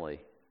family.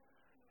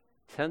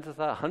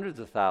 Hundreds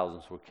of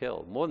thousands were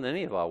killed, more than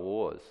any of our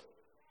wars.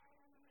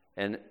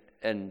 And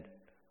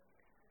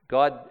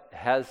God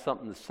has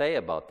something to say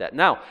about that.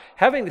 Now,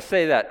 having to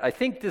say that, I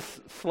think this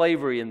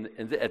slavery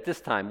at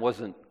this time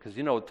wasn't, because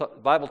the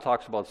Bible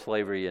talks about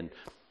slavery, and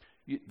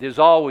there's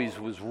always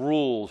was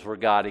rules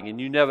regarding,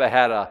 and you never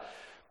had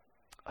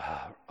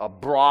a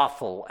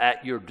brothel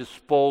at your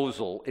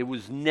disposal. It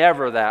was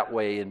never that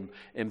way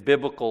in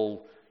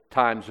biblical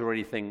times or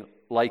anything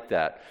like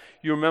that.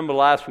 You remember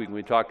last week when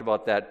we talked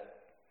about that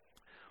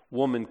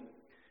woman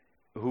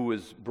who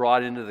was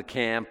brought into the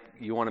camp.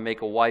 You want to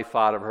make a wife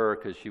out of her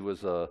because she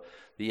was the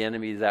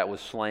enemy that was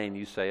slain.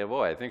 You say, oh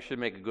boy, I think she'd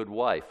make a good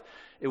wife.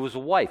 It was a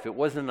wife. It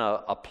wasn't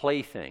a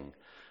plaything.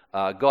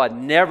 God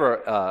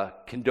never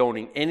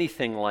condoning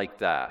anything like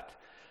that.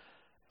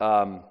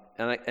 And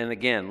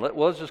again,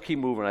 let's just keep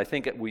moving. I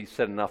think we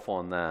said enough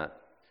on that.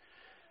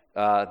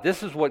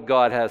 This is what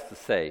God has to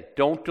say.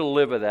 Don't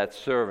deliver that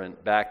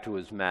servant back to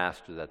his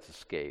master that's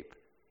escaped.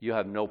 You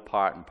have no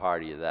part and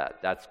party of that.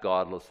 That's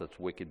godless. That's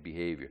wicked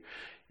behavior.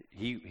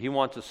 He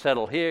wants to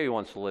settle here. He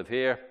wants to live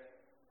here.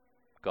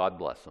 God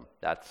bless him.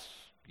 That's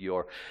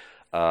the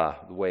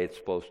way it's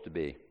supposed to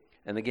be.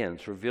 And again,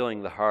 it's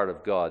revealing the heart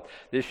of God.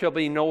 There shall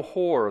be no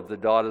whore of the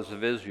daughters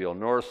of Israel,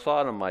 nor a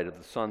sodomite of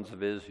the sons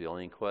of Israel.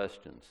 Any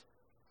questions?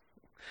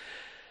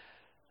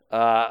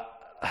 I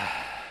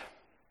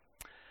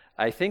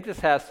think this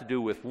has to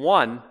do with,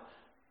 one,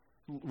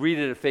 read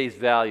it at face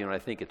value, and I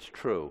think it's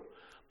true.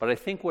 But I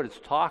think what it's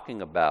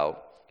talking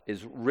about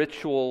is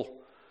ritual.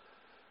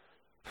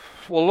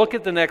 Well, look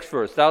at the next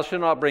verse. Thou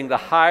shalt not bring the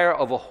hire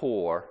of a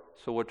whore.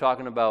 So we're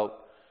talking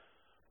about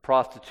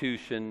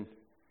prostitution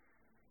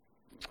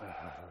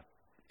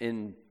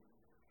in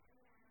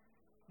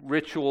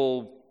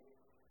ritual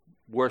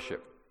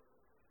worship.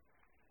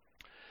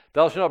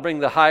 Thou shalt not bring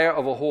the hire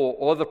of a whore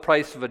or the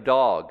price of a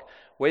dog.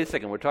 Wait a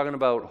second, we're talking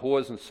about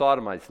whores and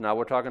sodomites. Now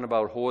we're talking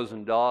about whores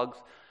and dogs.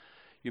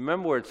 You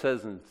remember where it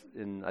says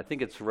in I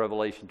think it's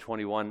Revelation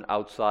 21,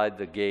 outside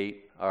the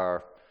gate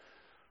are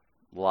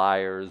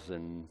liars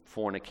and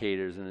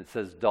fornicators, and it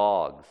says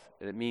dogs.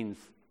 And it means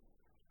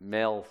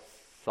male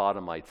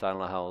sodomites. I don't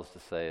know how else to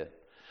say it.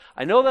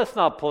 I know that's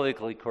not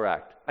politically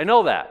correct. I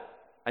know that.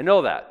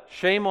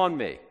 Shame on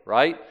me,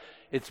 right?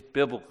 It's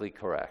biblically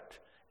correct.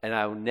 And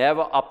I will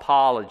never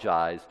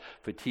apologize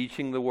for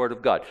teaching the Word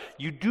of God.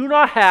 You do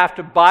not have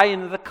to buy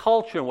into the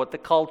culture and what the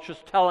culture is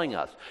telling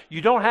us.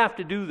 You don't have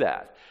to do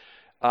that.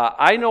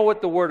 I know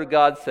what the Word of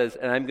God says,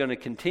 and I'm going to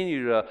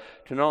continue to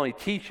not only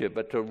teach it,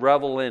 but to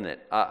revel in it.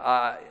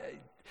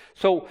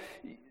 So,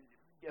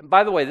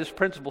 by the way, this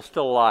principle's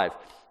still alive.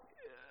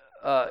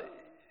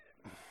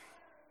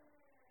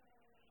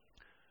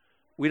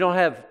 We don't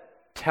have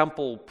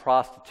temple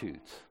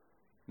prostitutes,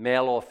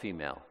 male or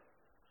female.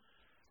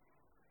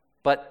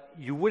 But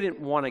you wouldn't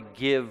want to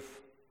give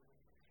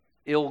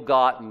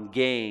ill-gotten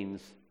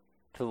gains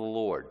to the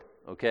Lord,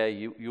 okay?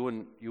 You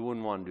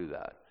wouldn't want to do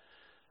that.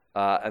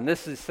 And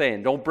this is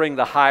saying, don't bring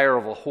the hire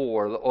of a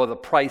whore or the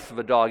price of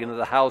a dog into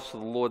the house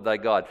of the Lord thy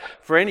God.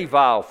 For any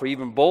vow, for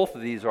even both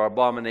of these are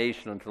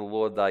abomination unto the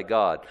Lord thy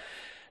God.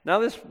 Now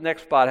this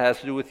next spot has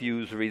to do with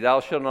usury. Thou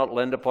shalt not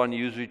lend upon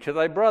usury to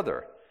thy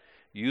brother.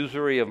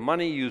 Usury of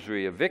money,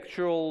 usury of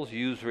victuals,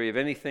 usury of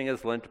anything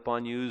is lent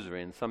upon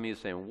usury. And some of you are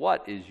saying,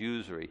 what is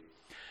usury?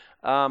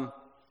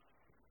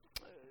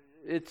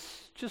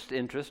 It's just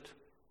interest.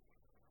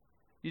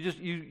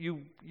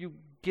 You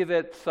give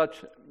it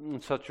such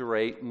a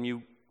rate, and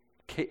you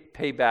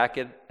pay back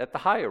at the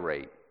higher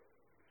rate.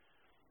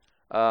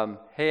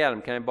 Hey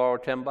Adam, can I borrow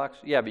 $10?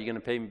 Yeah, but you're going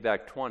to pay me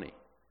back 20.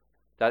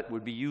 That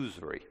would be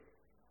usury.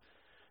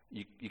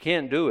 You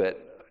can't do it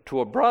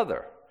to a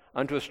brother.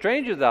 Unto a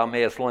stranger thou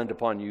mayest lend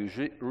upon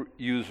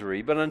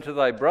usury, but unto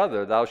thy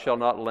brother thou shalt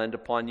not lend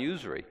upon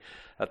usury.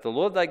 that the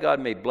Lord thy God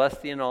may bless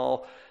thee in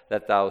all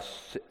that thou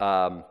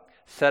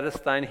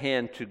settest thine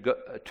hand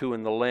to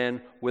in the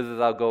land whither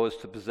thou goest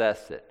to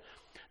possess it.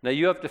 Now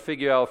you have to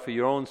figure out for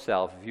your own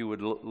self if you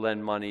would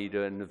lend money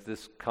to, and if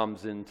this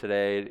comes in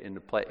today into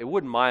play. It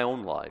wouldn't my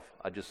own life.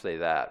 I just say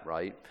that,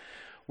 right?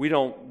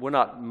 We're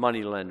not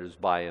money lenders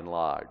by and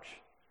large,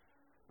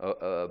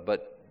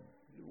 but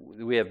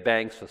we have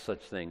banks for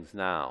such things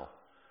now.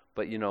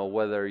 But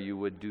whether you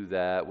would do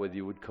that, whether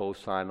you would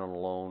co-sign on a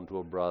loan to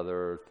a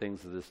brother,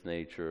 things of this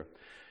nature,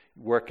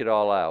 work it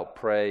all out.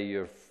 Pray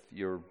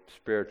your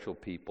spiritual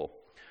people.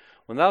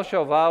 When thou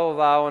shalt vow a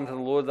vow unto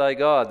the Lord thy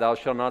God, thou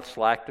shalt not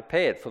slack to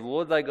pay it, for the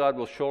Lord thy God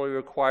will surely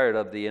require it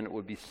of thee, and it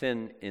would be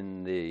sin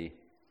in thee.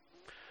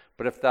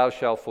 But if thou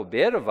shalt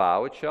forbear to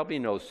vow, it shall be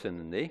no sin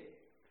in thee.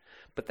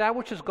 But that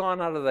which is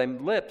gone out of thy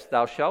lips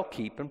thou shalt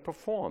keep and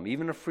perform,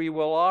 even a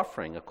freewill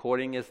offering,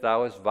 according as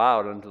thou hast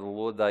vowed unto the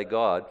Lord thy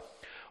God,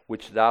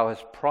 which thou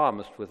hast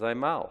promised with thy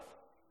mouth.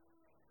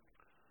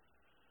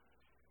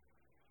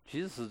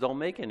 Jesus says, don't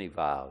make any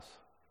vows.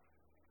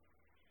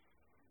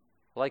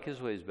 I like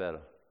his ways better.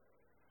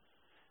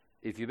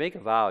 If you make a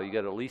vow, you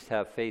got to at least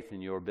have faith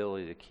in your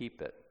ability to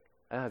keep it.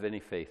 I don't have any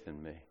faith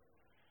in me.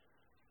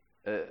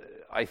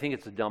 I think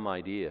it's a dumb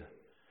idea.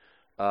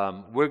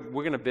 We're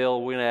going to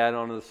build. We're going to add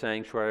on to the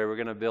sanctuary. We're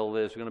going to build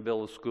this. We're going to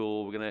build a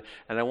school.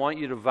 And I want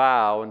you to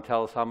vow and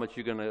tell us how much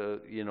you're going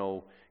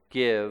to,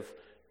 give.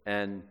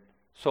 And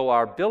so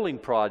our building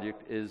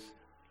project is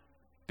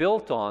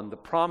built on the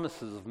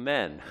promises of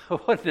men.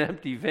 What an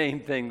empty, vain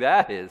thing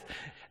that is.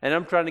 And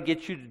I'm trying to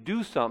get you to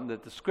do something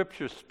that the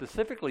Scripture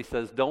specifically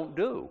says don't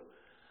do.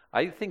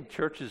 I think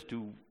churches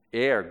do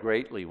err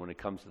greatly when it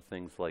comes to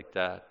things like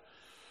that.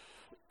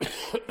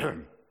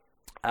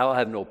 I'll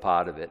have no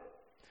part of it.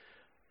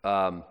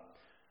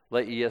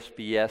 Let yes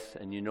be yes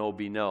and no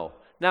be no.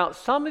 Now,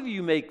 some of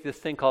you make this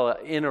thing called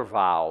an inner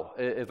vow,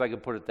 if I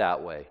can put it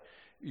that way.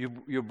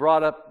 You're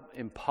brought up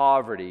in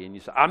poverty, and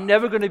you say, I'm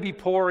never going to be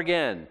poor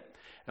again.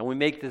 And we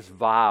make this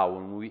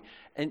vow,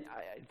 and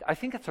I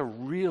think it's a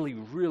really,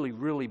 really,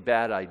 really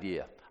bad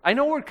idea. I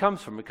know where it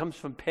comes from. It comes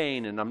from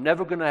pain, and I'm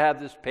never going to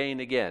have this pain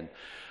again.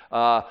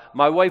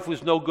 My wife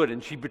was no good,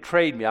 and she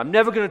betrayed me. I'm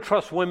never going to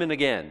trust women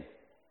again.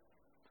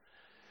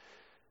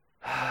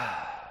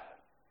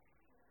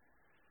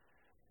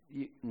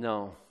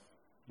 No,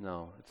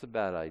 it's a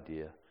bad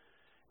idea.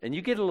 And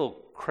you get a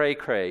little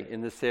cray-cray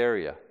in this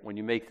area when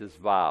you make this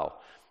vow.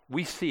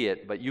 We see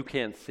it, but you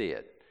can't see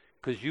it.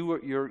 Because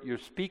you're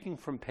speaking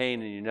from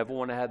pain, and you never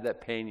want to have that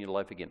pain in your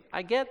life again.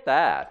 I get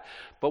that.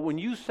 But when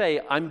you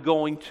say, I'm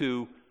going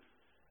to,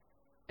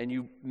 and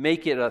you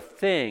make it a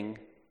thing,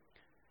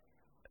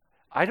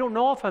 I don't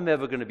know if I'm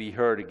ever going to be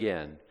hurt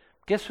again.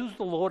 Guess who's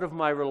the Lord of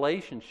my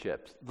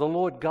relationships? The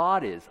Lord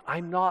God is.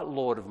 I'm not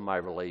Lord of my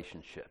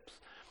relationships.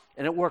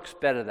 And it works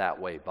better that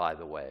way, by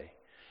the way.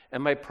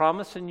 Am I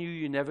promising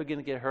you're never going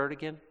to get hurt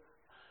again?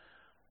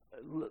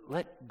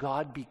 Let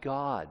God be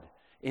God.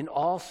 In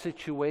all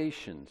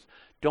situations,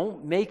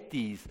 don't make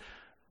these,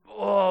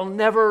 I'll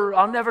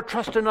never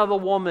trust another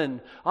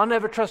woman. I'll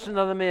never trust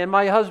another man.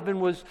 My husband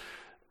was...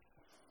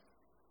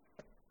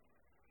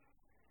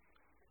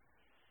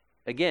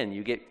 Again,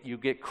 you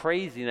get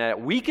crazy in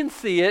that. We can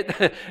see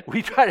it.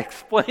 We try to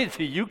explain it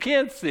to you. You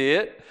can't see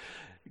it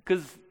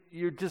because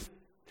you're just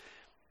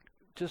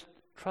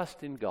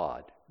trust in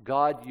God.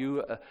 God,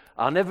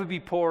 I'll never be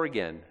poor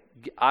again.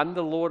 I'm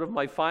the Lord of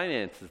my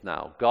finances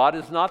now. God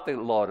is not the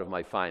Lord of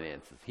my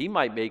finances. He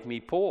might make me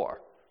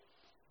poor.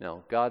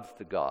 No, God's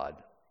the God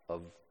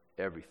of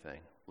everything.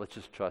 Let's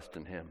just trust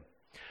in him.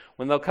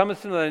 When thou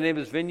comest into thy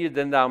neighbor's vineyard,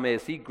 then thou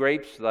mayest eat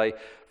grapes, thy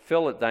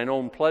fill at thine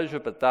own pleasure,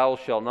 but thou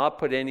shalt not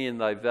put any in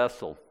thy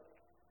vessel.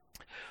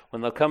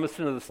 When thou comest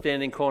into the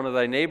standing corn of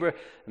thy neighbor,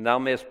 and thou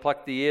mayest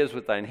pluck the ears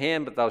with thine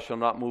hand, but thou shalt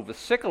not move a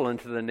sickle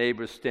into the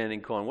neighbor's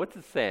standing corn. What's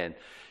it saying?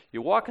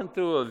 You're walking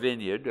through a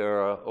vineyard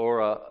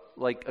or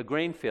like a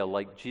grain field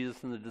like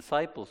Jesus and the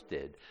disciples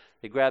did.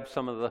 They grabbed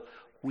some of the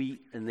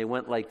wheat and they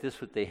went like this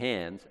with their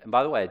hands. And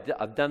by the way,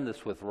 I've done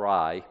this with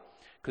rye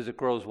because it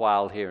grows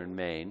wild here in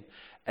Maine.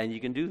 And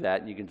you can do that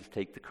and you can just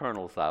take the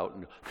kernels out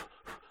and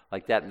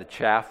like that, and the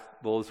chaff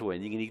blows away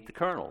and you can eat the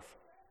kernels.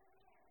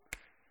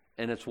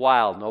 And it's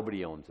wild.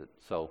 Nobody owns it.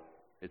 So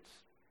it's,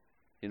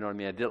 you know what I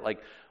mean? I did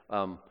like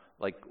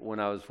when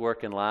I was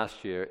working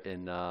last year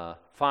in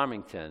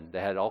Farmington, they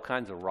had all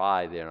kinds of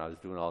rye there, and I was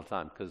doing it all the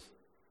time because,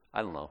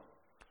 I don't know,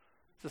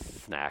 it's just a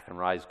snack, and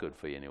rye's good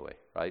for you anyway,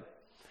 right?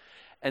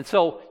 And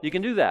so you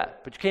can do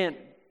that, but you can't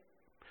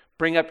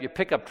bring up your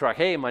pickup truck.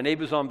 Hey, my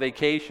neighbor's on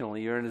vacation,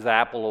 and you're in his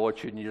apple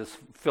orchard, and you just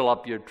fill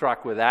up your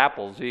truck with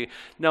apples.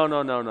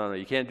 No,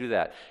 you can't do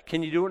that.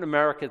 Can you do it in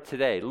America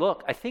today?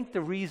 Look, I think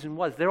the reason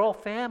was they're all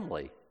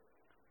family.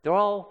 They're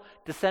all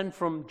descend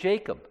from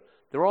Jacob.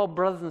 They're all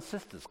brothers and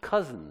sisters,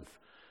 cousins.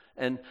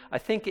 And I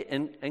think,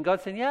 and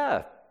God's saying,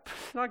 yeah,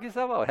 knock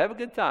yourself out. Have a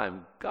good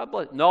time. God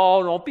bless.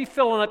 No, don't be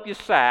filling up your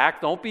sack.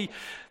 Don't be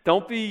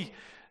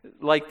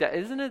like that.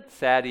 Isn't it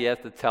sad he has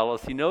to tell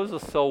us? He knows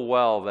us so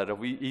well that if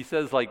he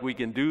says like we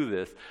can do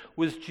this.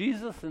 Was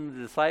Jesus and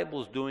the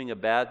disciples doing a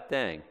bad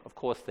thing? Of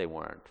course they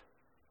weren't.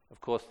 Of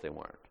course they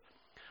weren't.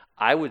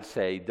 I would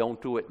say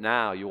don't do it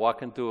now. You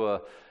walk into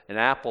an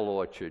apple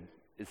orchard.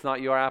 It's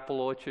not your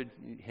apple orchard.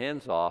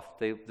 Hands off.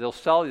 They'll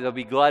sell you. They'll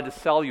be glad to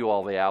sell you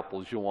all the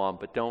apples you want,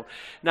 but don't.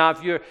 Now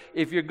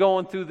if you're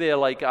going through there,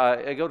 like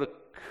I go to,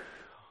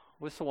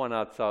 what's the one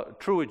outside?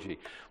 Truigy.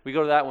 We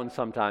go to that one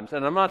sometimes,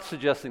 and I'm not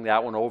suggesting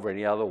that one over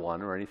any other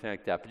one or anything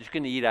like that, but you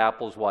can eat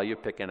apples while you're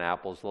picking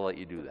apples. They'll let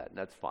you do that, and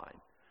that's fine.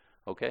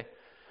 Okay?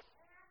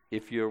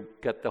 If you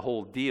get the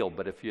whole deal,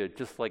 but if you're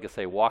just, like I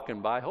say,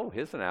 walking by, oh,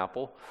 here's an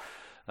apple.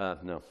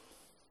 No.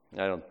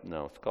 I don't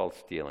know. It's called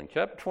stealing.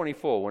 Chapter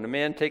 24, when a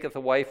man taketh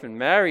a wife and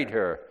married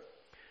her,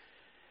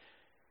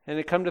 and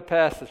it come to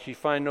pass that she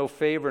find no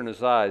favor in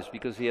his eyes,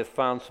 because he hath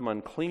found some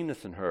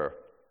uncleanness in her,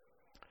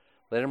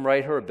 let him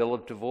write her a bill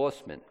of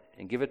divorcement,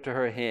 and give it to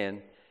her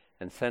hand,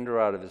 and send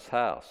her out of his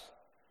house.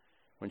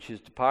 When she is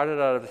departed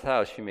out of his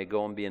house, she may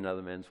go and be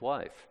another man's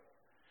wife.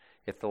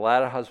 If the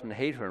latter husband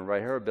hate her, and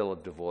write her a bill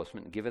of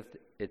divorcement, and giveth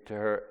it to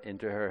her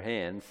into her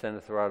hand,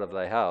 sendeth her out of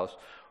thy house,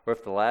 or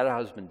if the latter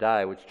husband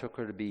die, which took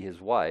her to be his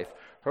wife,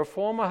 her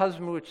former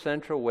husband which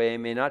sent her away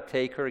may not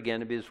take her again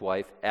to be his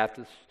wife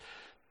after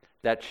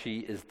that she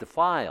is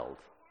defiled.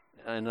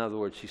 In other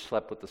words, she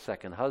slept with the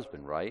second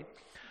husband, right?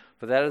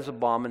 For that is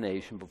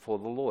abomination before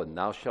the Lord. And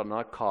thou shalt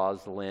not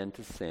cause the land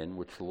to sin,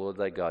 which the Lord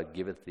thy God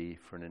giveth thee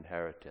for an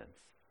inheritance.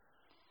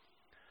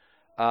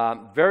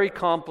 Very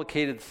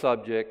complicated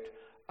subject.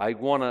 I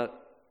want to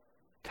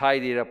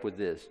tidy it up with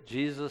this.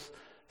 Jesus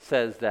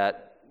says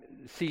that,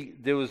 see,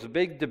 there was a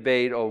big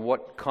debate on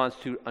what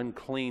constitutes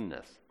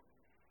uncleanness.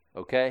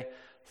 Okay?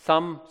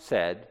 Some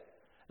said,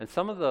 and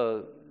some of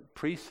the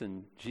priests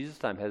in Jesus'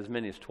 time had as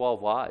many as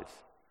 12 wives.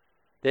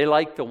 They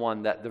liked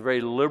the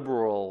very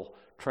liberal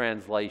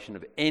translation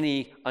of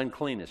any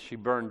uncleanness. She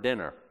burned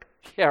dinner.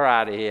 Get her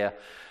out of here.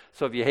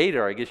 So if you hate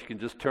her, I guess you can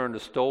just turn the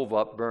stove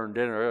up, burn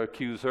dinner,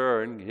 accuse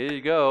her, and here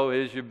you go.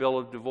 Here's your bill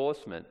of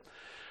divorcement.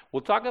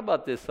 We'll talk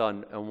about this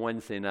on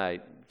Wednesday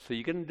night, so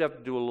you're going to have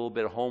to do a little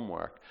bit of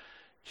homework.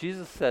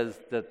 Jesus says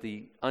that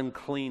the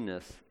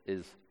uncleanness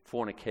is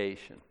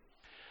fornication.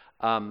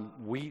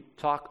 We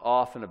talk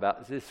often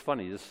about, it's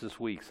funny, this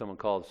week, someone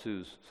called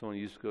Suze, someone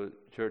used to go to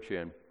church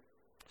here, and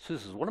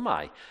Suze says, what am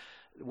I?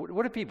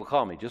 What do people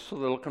call me? Just so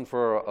they're looking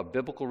for a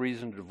biblical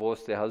reason to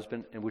divorce their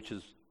husband, and which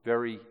is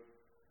very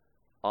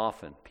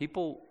often.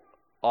 People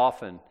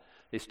often,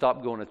 they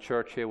stop going to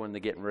church here when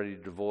they're getting ready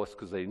to divorce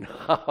because they know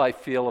how I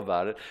feel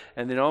about it,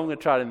 and they know I'm going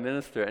to try to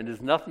minister, and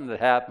there's nothing that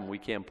happened we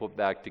can't put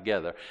back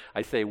together.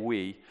 I say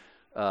we,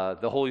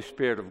 the Holy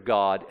Spirit of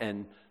God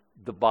and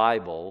the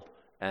Bible,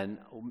 and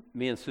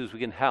me and Suze, we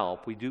can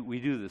help. We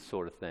do this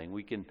sort of thing.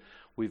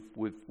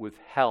 We've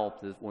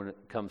helped when it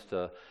comes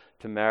to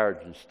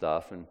marriage and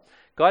stuff, and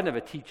God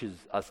never teaches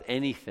us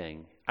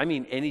anything. I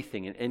mean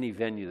anything in any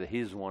venue that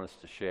He doesn't want us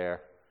to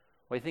share.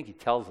 Well, I think He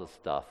tells us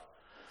stuff.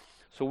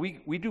 So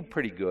we do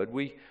pretty good.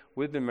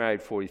 We've been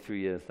married 43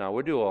 years now.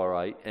 We do all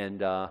right,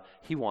 and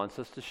He wants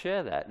us to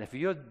share that. And if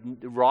you're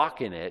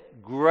rocking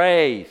it,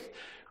 great.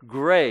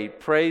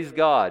 Praise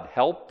God.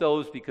 Help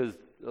those, because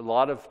a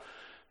lot of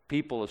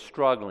people are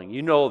struggling.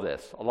 You know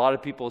this. A lot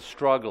of people are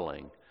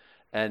struggling,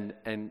 and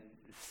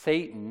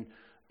Satan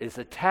is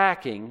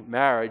attacking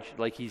marriage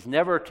like he's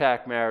never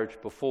attacked marriage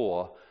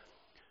before.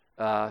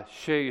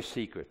 Share your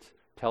secrets.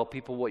 Tell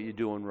people what you're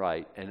doing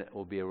right, and it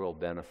will be a real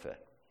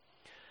benefit.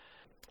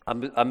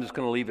 I'm just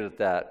going to leave it at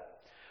that.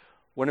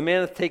 When a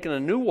man hath taken a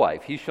new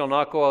wife, he shall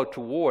not go out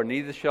to war,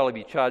 neither shall he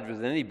be charged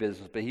with any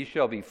business, but he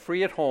shall be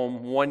free at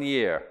home 1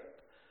 year,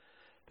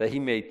 that he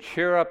may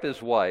cheer up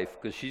his wife,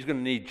 because she's going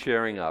to need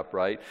cheering up,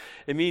 right?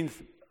 It means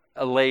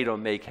allay or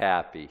make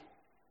happy.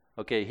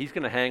 Okay, he's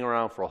going to hang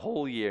around for a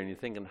whole year, and you're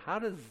thinking, how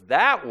does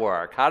that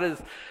work? How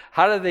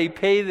do they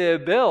pay their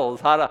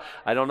bills? I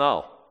don't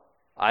know.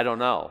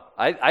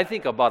 I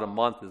think about a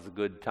month is a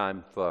good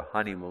time for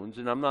honeymoons,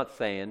 and I'm not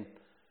saying,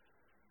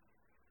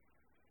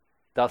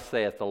 thus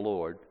saith the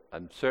Lord.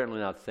 I'm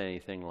certainly not saying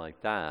anything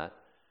like that.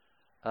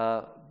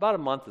 About a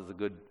month is a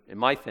good, in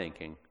my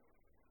thinking,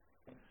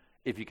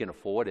 if you can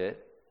afford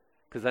it.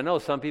 Because I know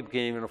some people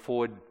can't even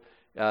afford,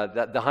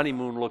 that the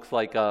honeymoon looks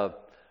like a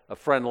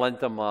friend lent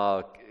them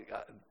a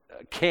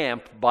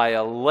camp by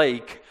a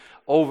lake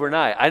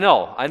overnight. I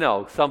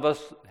know. Some of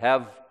us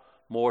have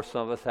more,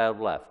 some of us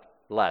have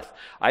less.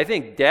 I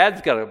think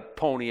Dad's got a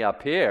pony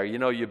up here. You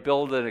know, you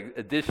build an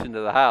addition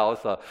to the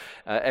house, an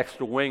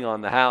extra wing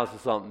on the house or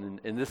something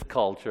in this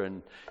culture,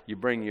 and you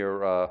bring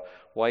your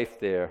wife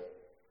there,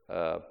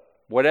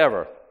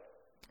 whatever.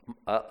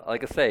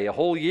 Like I say, a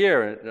whole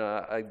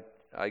year.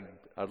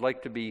 I'd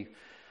like to be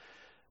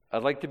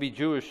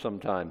Jewish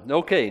sometime.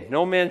 Okay,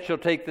 no man shall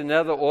take the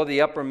nether or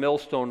the upper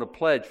millstone to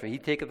pledge, for he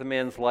taketh a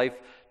man's life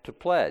to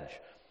pledge.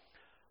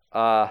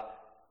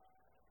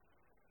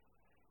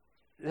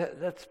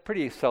 That's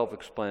pretty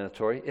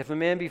self-explanatory. If a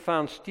man be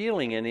found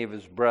stealing any of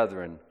his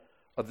brethren,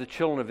 of the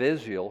children of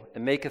Israel,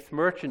 and maketh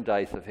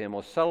merchandise of him,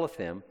 or selleth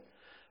him,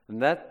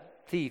 and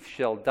that thief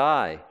shall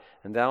die,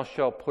 and thou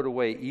shalt put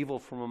away evil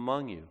from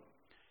among you.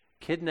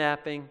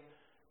 Kidnapping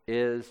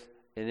is,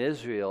 in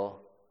Israel,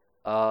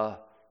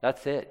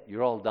 that's it.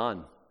 You're all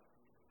done.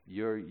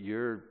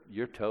 You're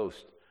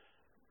toast.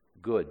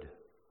 Good.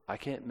 I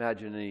can't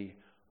imagine any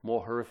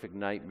more horrific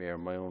nightmare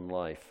in my own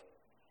life.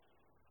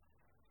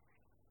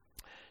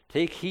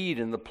 Take heed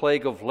in the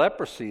plague of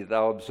leprosy,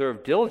 thou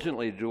observe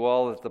diligently to do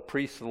all that the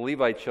priests and the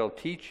Levites shall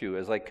teach you.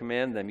 As I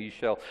command them, you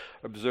shall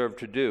observe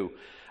to do.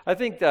 I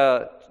think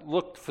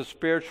look for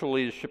spiritual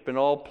leadership in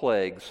all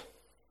plagues.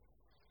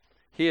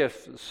 Here,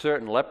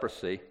 certain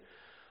leprosy.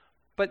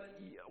 But,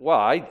 well,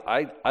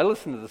 I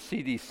listen to the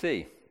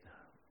CDC.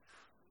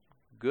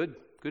 Good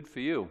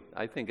for you.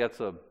 I think that's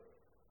a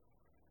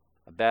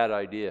bad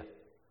idea.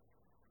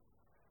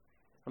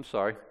 I'm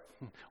sorry.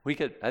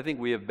 I think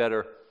we have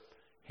better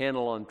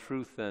handle on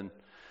truth than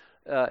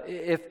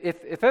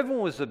if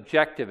everyone was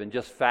objective and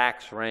just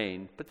facts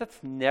reign, but that's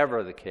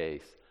never the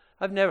case.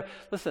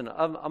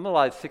 I'm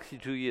alive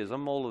 62 years.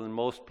 I'm older than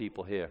most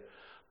people here,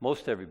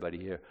 most everybody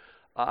here.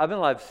 I've been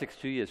alive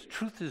 62 years.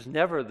 Truth is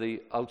never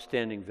the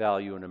outstanding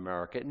value in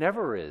America. It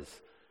never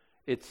is.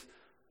 It's,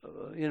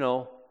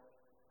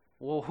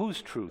 well,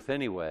 whose truth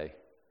anyway?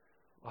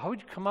 How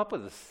would you come up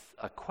with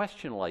a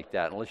question like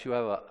that unless you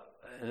have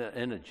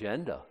an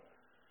agenda?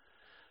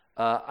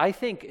 I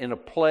think in a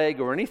plague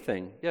or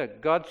anything,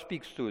 God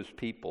speaks to his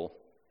people.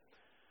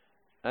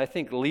 I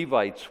think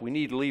Levites, we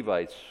need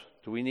Levites.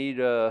 Do we need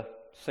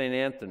St.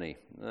 Anthony?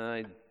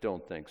 I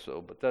don't think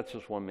so, but that's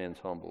just one man's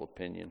humble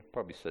opinion.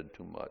 Probably said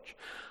too much.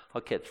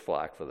 I'll catch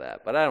flack for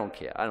that, but I don't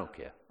care.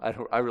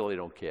 I really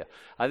don't care.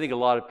 I think a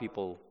lot of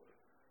people,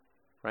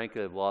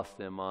 frankly, have lost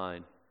their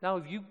mind. Now,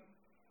 if you,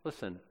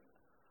 listen,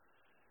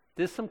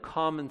 there's some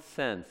common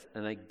sense,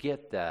 and I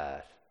get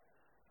that.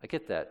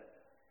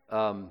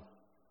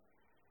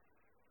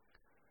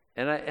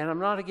 And I'm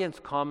not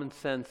against common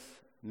sense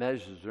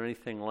measures or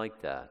anything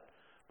like that.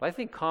 But I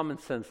think common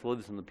sense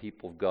lives in the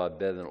people of God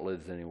better than it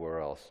lives anywhere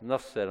else.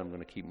 Enough said, I'm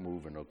going to keep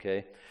moving,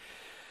 okay?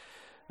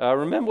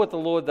 Remember what the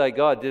Lord thy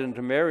God did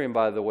unto Miriam,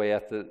 by the way,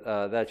 after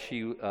that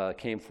she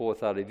came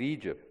forth out of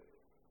Egypt.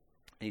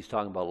 He's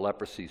talking about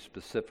leprosy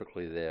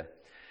specifically there.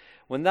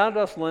 When thou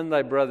dost lend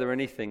thy brother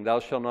anything, thou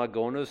shalt not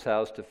go into his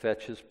house to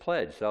fetch his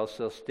pledge. Thou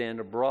shalt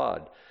stand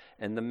abroad,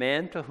 and the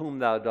man to whom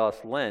thou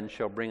dost lend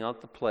shall bring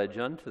out the pledge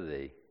unto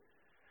thee.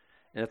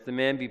 And if the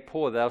man be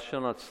poor, thou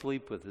shalt not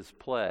sleep with his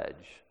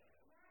pledge.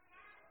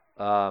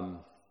 In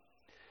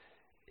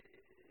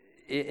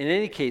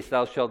any case,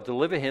 thou shalt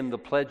deliver him the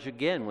pledge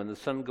again when the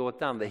sun goeth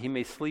down, that he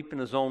may sleep in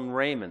his own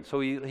raiment. So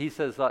he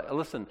says,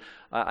 listen,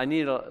 you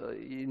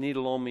need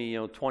to loan me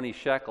 20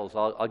 shekels.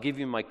 I'll give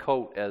you my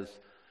coat as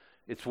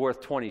it's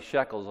worth 20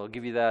 shekels. I'll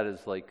give you that as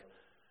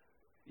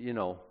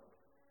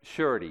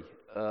surety,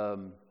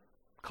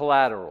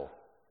 collateral.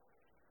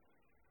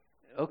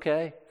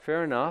 Okay,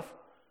 fair enough.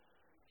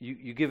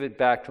 You give it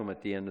back to him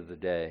at the end of the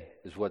day,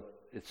 is what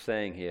it's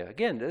saying here.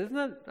 Again,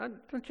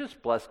 don't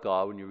just bless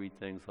God when you read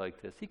things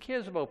like this. He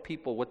cares about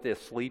people, what they're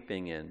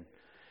sleeping in,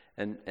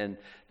 and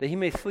that he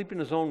may sleep in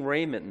his own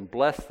raiment and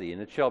bless thee,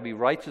 and it shall be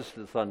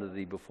righteousness unto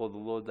thee before the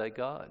Lord thy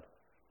God.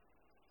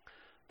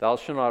 Thou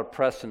shalt not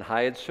oppress an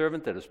hired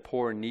servant that is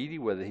poor and needy,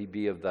 whether he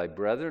be of thy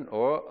brethren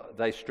or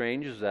thy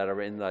strangers that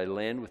are in thy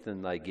land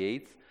within thy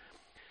gates.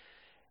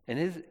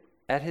 And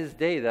at his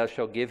day thou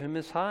shalt give him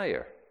his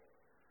hire.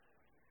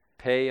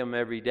 Pay him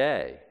every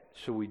day.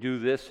 Should we do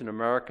this in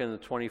America in the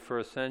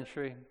 21st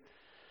century?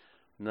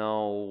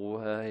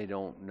 No, I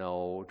don't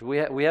know.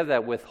 We have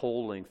that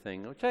withholding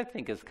thing, which I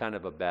think is kind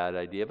of a bad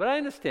idea. But I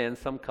understand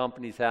some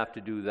companies have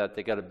to do that.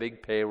 They got a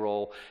big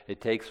payroll. It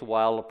takes a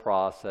while to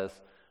process.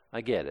 I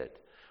get it.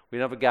 We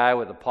have a guy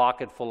with a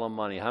pocket full of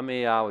money. How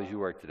many hours you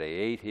work today?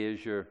 8.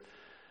 Here's your...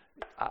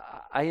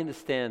 I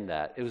understand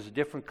that. It was a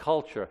different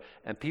culture,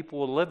 and people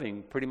were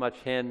living pretty much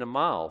hand to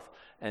mouth.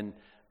 And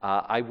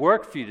I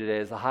work for you today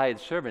as a hired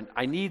servant.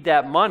 I need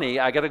that money.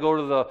 I got to go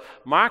to the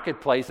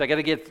marketplace. I got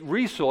to get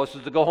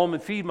resources to go home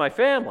and feed my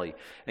family.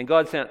 And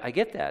God said, I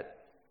get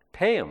that.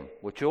 Pay him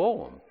what you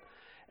owe him.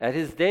 At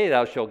his day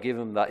thou shalt give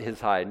him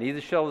his hire. Neither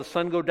shall the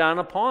sun go down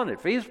upon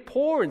it. For he is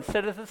poor and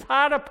setteth his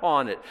heart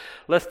upon it,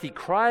 lest he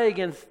cry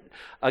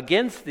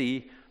against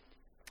thee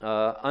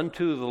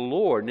unto the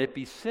Lord, and it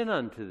be sin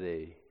unto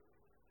thee.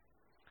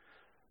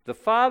 The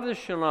father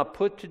shall not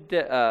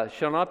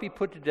be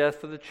put to death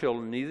for the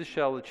children, neither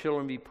shall the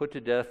children be put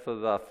to death for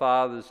the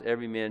fathers.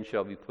 Every man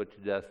shall be put to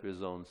death for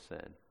his own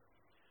sin.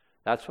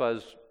 That's why I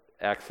was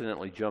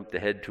accidentally jumped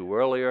ahead to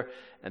earlier,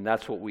 and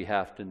that's what we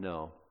have to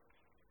know.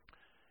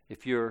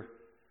 If your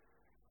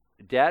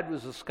dad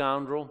was a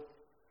scoundrel,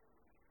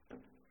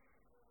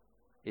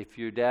 if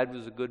your dad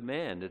was a good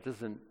man, it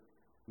doesn't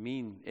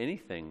mean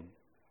anything.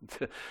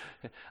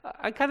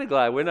 I'm kind of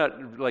glad we're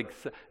not like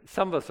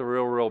some of us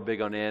are real big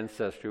on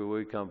ancestry, where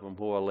we come from,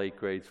 who our late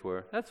greats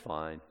were. That's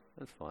fine.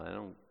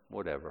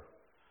 Whatever.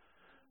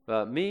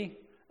 But me,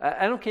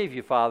 I don't care if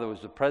your father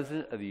was the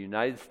president of the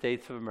United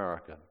States of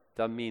America.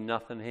 Doesn't mean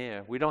nothing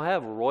here. We don't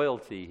have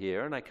royalty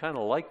here, and I kind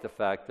of like the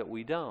fact that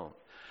we don't.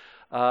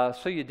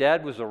 So your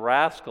dad was a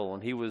rascal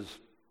and he was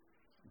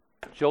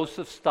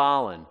Joseph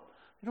Stalin.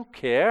 You don't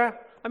care.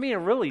 I mean, I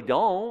really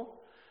don't.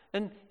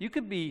 And you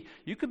could be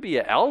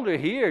an elder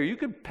here. You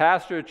could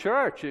pastor a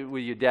church where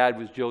your dad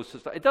was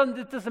Joseph Stalin.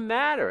 It doesn't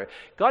matter.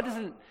 God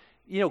doesn't,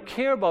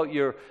 care about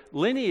your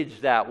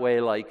lineage that way.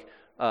 Like,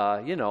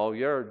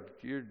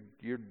 your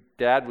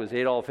dad was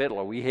Adolf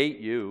Hitler. We hate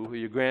you.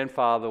 Your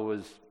grandfather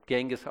was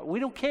Genghis Khan. We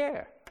don't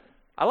care.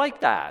 I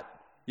like that.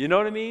 You know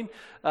what I mean?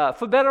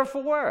 For better or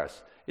for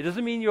worse. It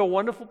doesn't mean you're a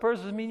wonderful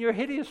person. It doesn't mean you're a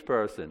hideous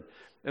person.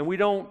 And we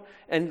don't.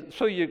 And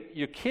so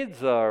your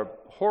kids are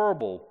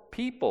horrible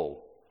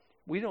people.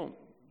 We don't.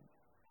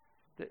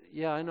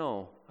 Yeah, I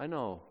know.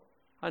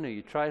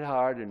 You tried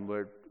hard, and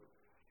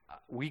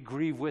we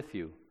grieve with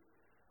you.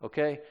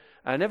 Okay?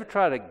 I never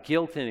try to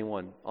guilt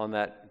anyone on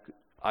that.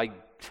 I'm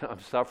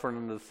suffering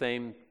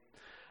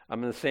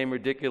I'm in the same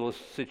ridiculous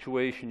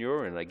situation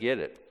you're in. I get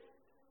it.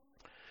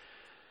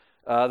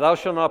 Thou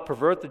shalt not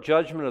pervert the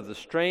judgment of the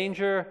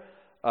stranger,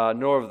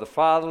 nor of the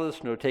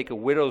fatherless, nor take a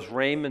widow's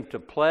raiment to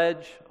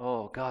pledge.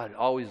 Oh, God,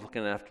 always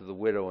looking after the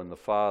widow and the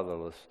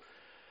fatherless.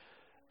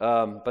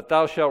 But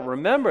thou shalt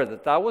remember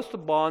that thou wast a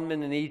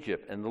bondman in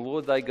Egypt, and the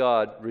Lord thy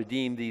God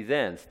redeemed thee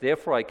thence.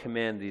 Therefore I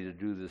command thee to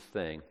do this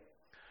thing.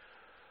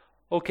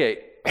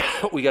 Okay,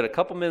 we got a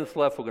couple minutes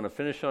left. We're going to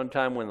finish on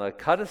time. When thou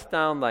cuttest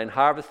down thine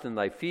harvest in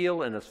thy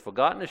field, and hast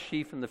forgotten a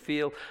sheaf in the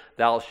field,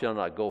 thou shalt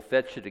not go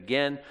fetch it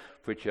again,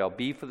 for it shall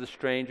be for the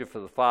stranger, for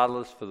the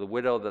fatherless, for the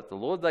widow, that the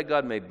Lord thy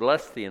God may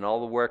bless thee in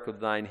all the work of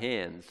thine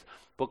hands.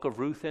 Book of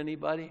Ruth,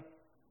 anybody?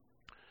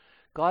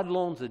 God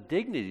loans a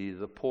dignity to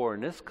the poor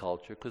in this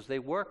culture because they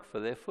work for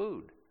their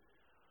food.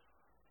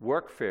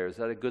 Workfare, is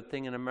that a good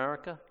thing in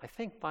America? I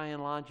think by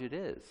and large it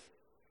is.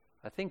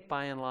 If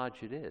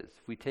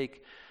we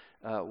take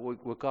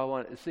what God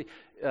wanted. See,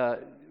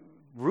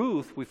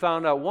 Ruth, we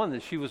found out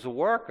that she was a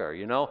worker,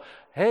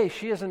 Hey,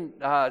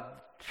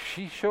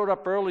 she showed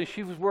up early.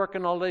 She was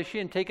working all day. She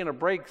hadn't taken a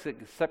break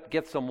except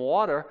get some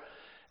water.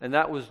 And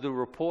that was the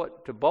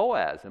report to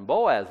Boaz. And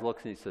Boaz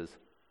looks and he says,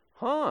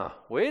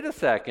 wait a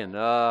second.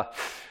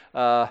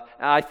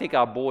 I think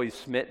our boy's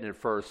smitten at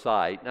first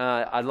sight.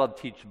 I'd love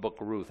to teach the book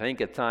of Ruth. I ain't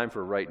got time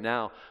for it right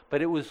now.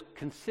 But it was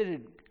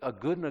considered a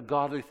good and a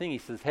godly thing. He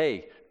says,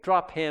 hey,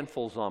 drop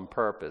handfuls on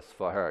purpose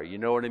for her. You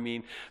know what I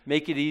mean?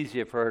 Make it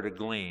easier for her to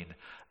glean.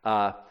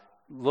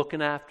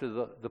 Looking after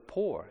the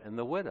poor and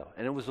the widow.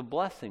 And it was a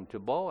blessing to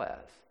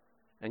Boaz.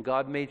 And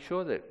God made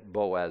sure that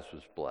Boaz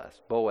was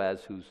blessed.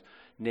 Boaz, whose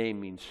name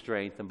means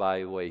strength. And by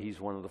the way, he's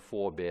one of the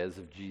forebears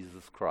of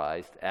Jesus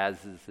Christ,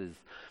 as is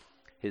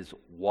his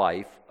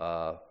wife,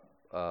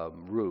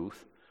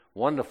 Ruth.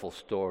 Wonderful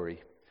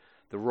story.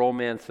 The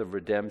romance of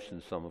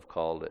redemption, some have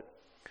called it.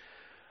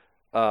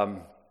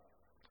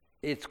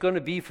 It's going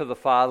to be for the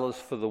fatherless,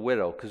 for the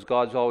widow, because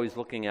God's always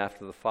looking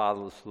after the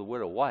fatherless, for the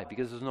widow. Why?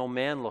 Because there's no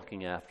man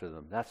looking after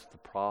them. That's the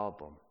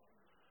problem.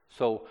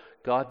 So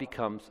God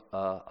becomes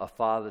a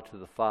father to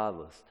the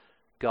fatherless.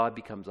 God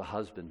becomes a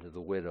husband to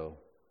the widow.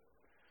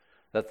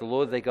 That the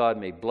Lord thy God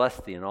may bless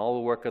thee in all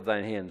the work of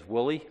thine hands.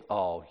 Will he?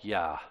 Oh,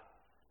 yeah.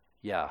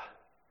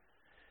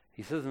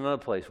 He says in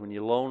another place, when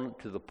you loan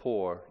to the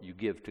poor, you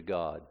give to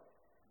God.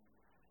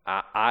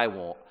 I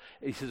won't.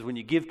 He says, when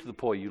you give to the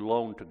poor, you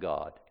loan to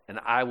God, and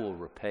I will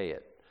repay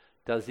it.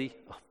 Does he?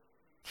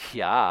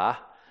 Yeah.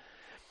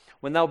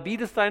 When thou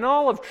beatest thine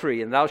olive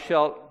tree, and thou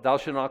shalt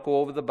not go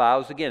over the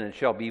boughs again, it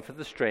shall be for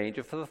the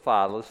stranger, for the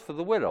fatherless, for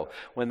the widow.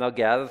 When thou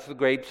gatherest the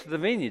grapes of the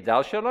vineyard,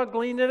 thou shalt not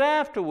glean it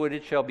afterward,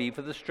 it shall be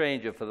for the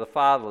stranger, for the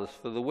fatherless,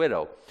 for the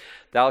widow.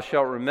 Thou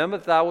shalt remember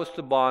that thou wast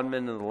a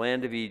bondman in the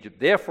land of Egypt.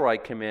 Therefore I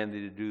command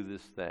thee to do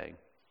this thing.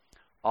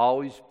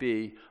 Always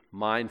be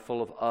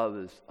mindful of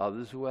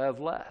others who have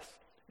less.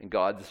 And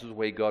God, this is the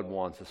way God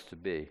wants us to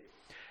be.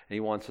 And he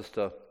wants us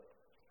to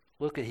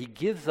he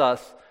gives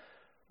us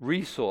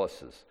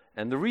resources.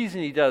 And the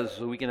reason he does is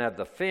so we can have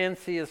the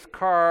fanciest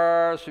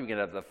cars, so we can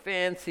have the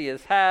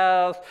fanciest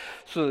house,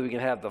 so that we can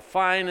have the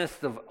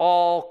finest of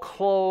all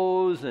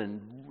clothes.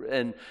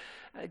 And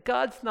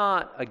God's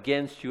not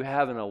against you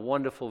having a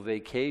wonderful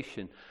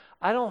vacation.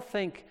 I don't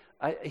think,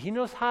 he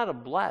knows how to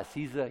bless.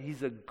 He's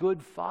a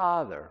good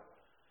father.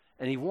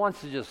 And he wants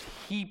to just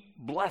heap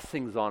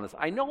blessings on us.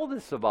 I know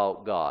this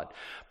about God,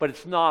 but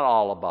it's not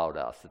all about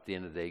us at the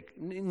end of the day.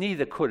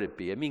 Neither could it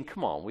be. I mean,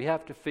 come on, we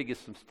have to figure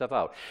some stuff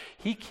out.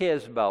 He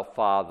cares about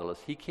fatherless.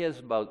 He cares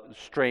about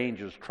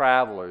strangers,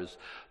 travelers,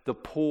 the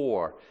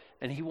poor,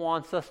 and he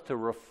wants us to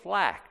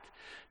reflect.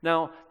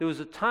 Now, there was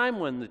a time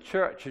when the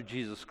Church of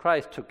Jesus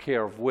Christ took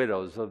care of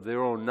widows of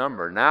their own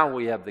number. Now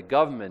we have the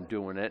government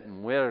doing it,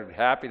 and we're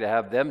happy to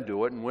have them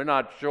do it, and we're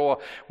not sure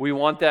we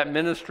want that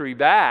ministry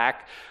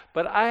back.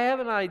 But I have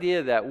an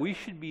idea that we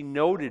should be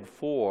noted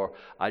for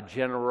our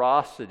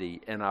generosity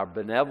and our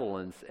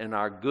benevolence and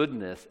our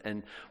goodness.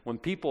 And when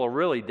people are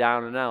really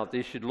down and out,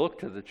 they should look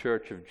to the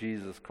Church of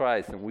Jesus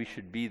Christ, and we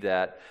should be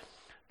that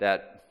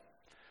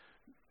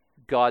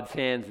God's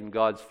hands and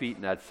God's feet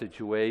in that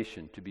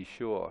situation, to be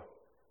sure.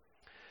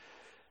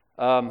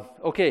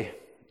 Okay,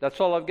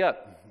 that's all I've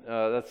got.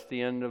 That's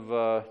the end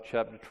of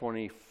chapter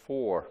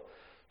 24.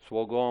 So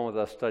we'll go on with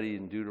our study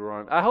in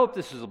Deuteronomy. I hope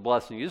this is a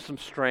blessing. There's some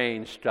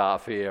strange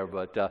stuff here,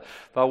 but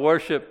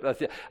worship,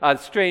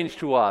 strange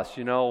to us,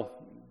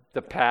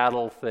 the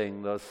paddle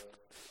thing, the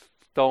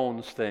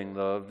stones thing,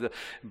 the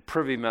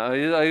privy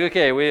mountain.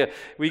 Okay, we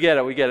get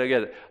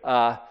it.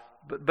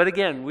 But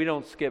again, we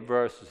don't skip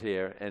verses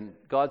here, and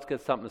God's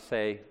got something to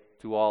say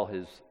through all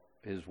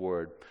His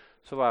Word.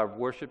 So our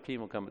worship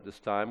team will come at this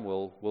time.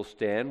 We'll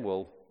stand.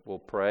 We'll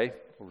pray.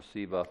 We'll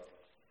receive a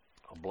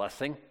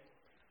blessing.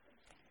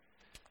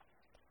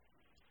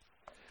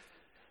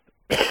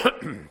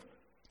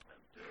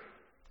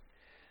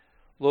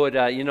 Lord,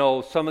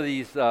 some of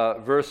these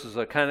verses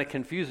are kind of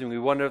confusing. We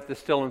wonder if they're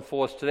still in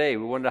force today.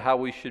 We wonder how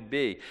we should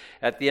be.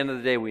 At the end of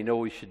the day, we know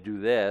we should do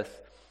this.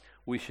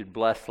 We should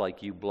bless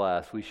like you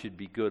bless. We should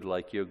be good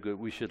like you're good.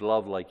 We should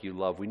love like you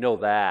love. We know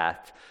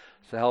that.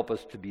 So help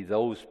us to be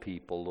those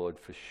people, Lord,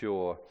 for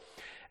sure.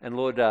 And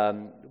Lord,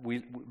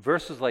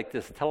 verses like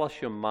this tell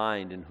us your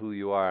mind and who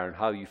you are and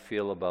how you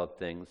feel about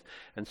things.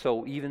 And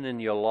so even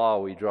in your law,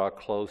 we draw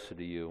closer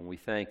to you. And we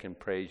thank and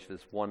praise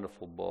this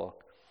wonderful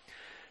book.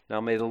 Now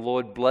may the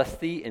Lord bless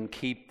thee and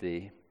keep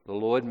thee. The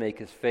Lord make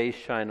his face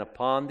shine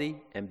upon thee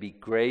and be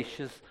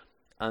gracious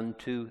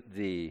unto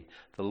thee.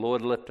 The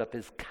Lord lift up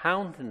his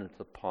countenance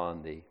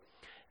upon thee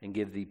and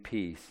give thee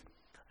peace.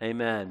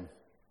 Amen.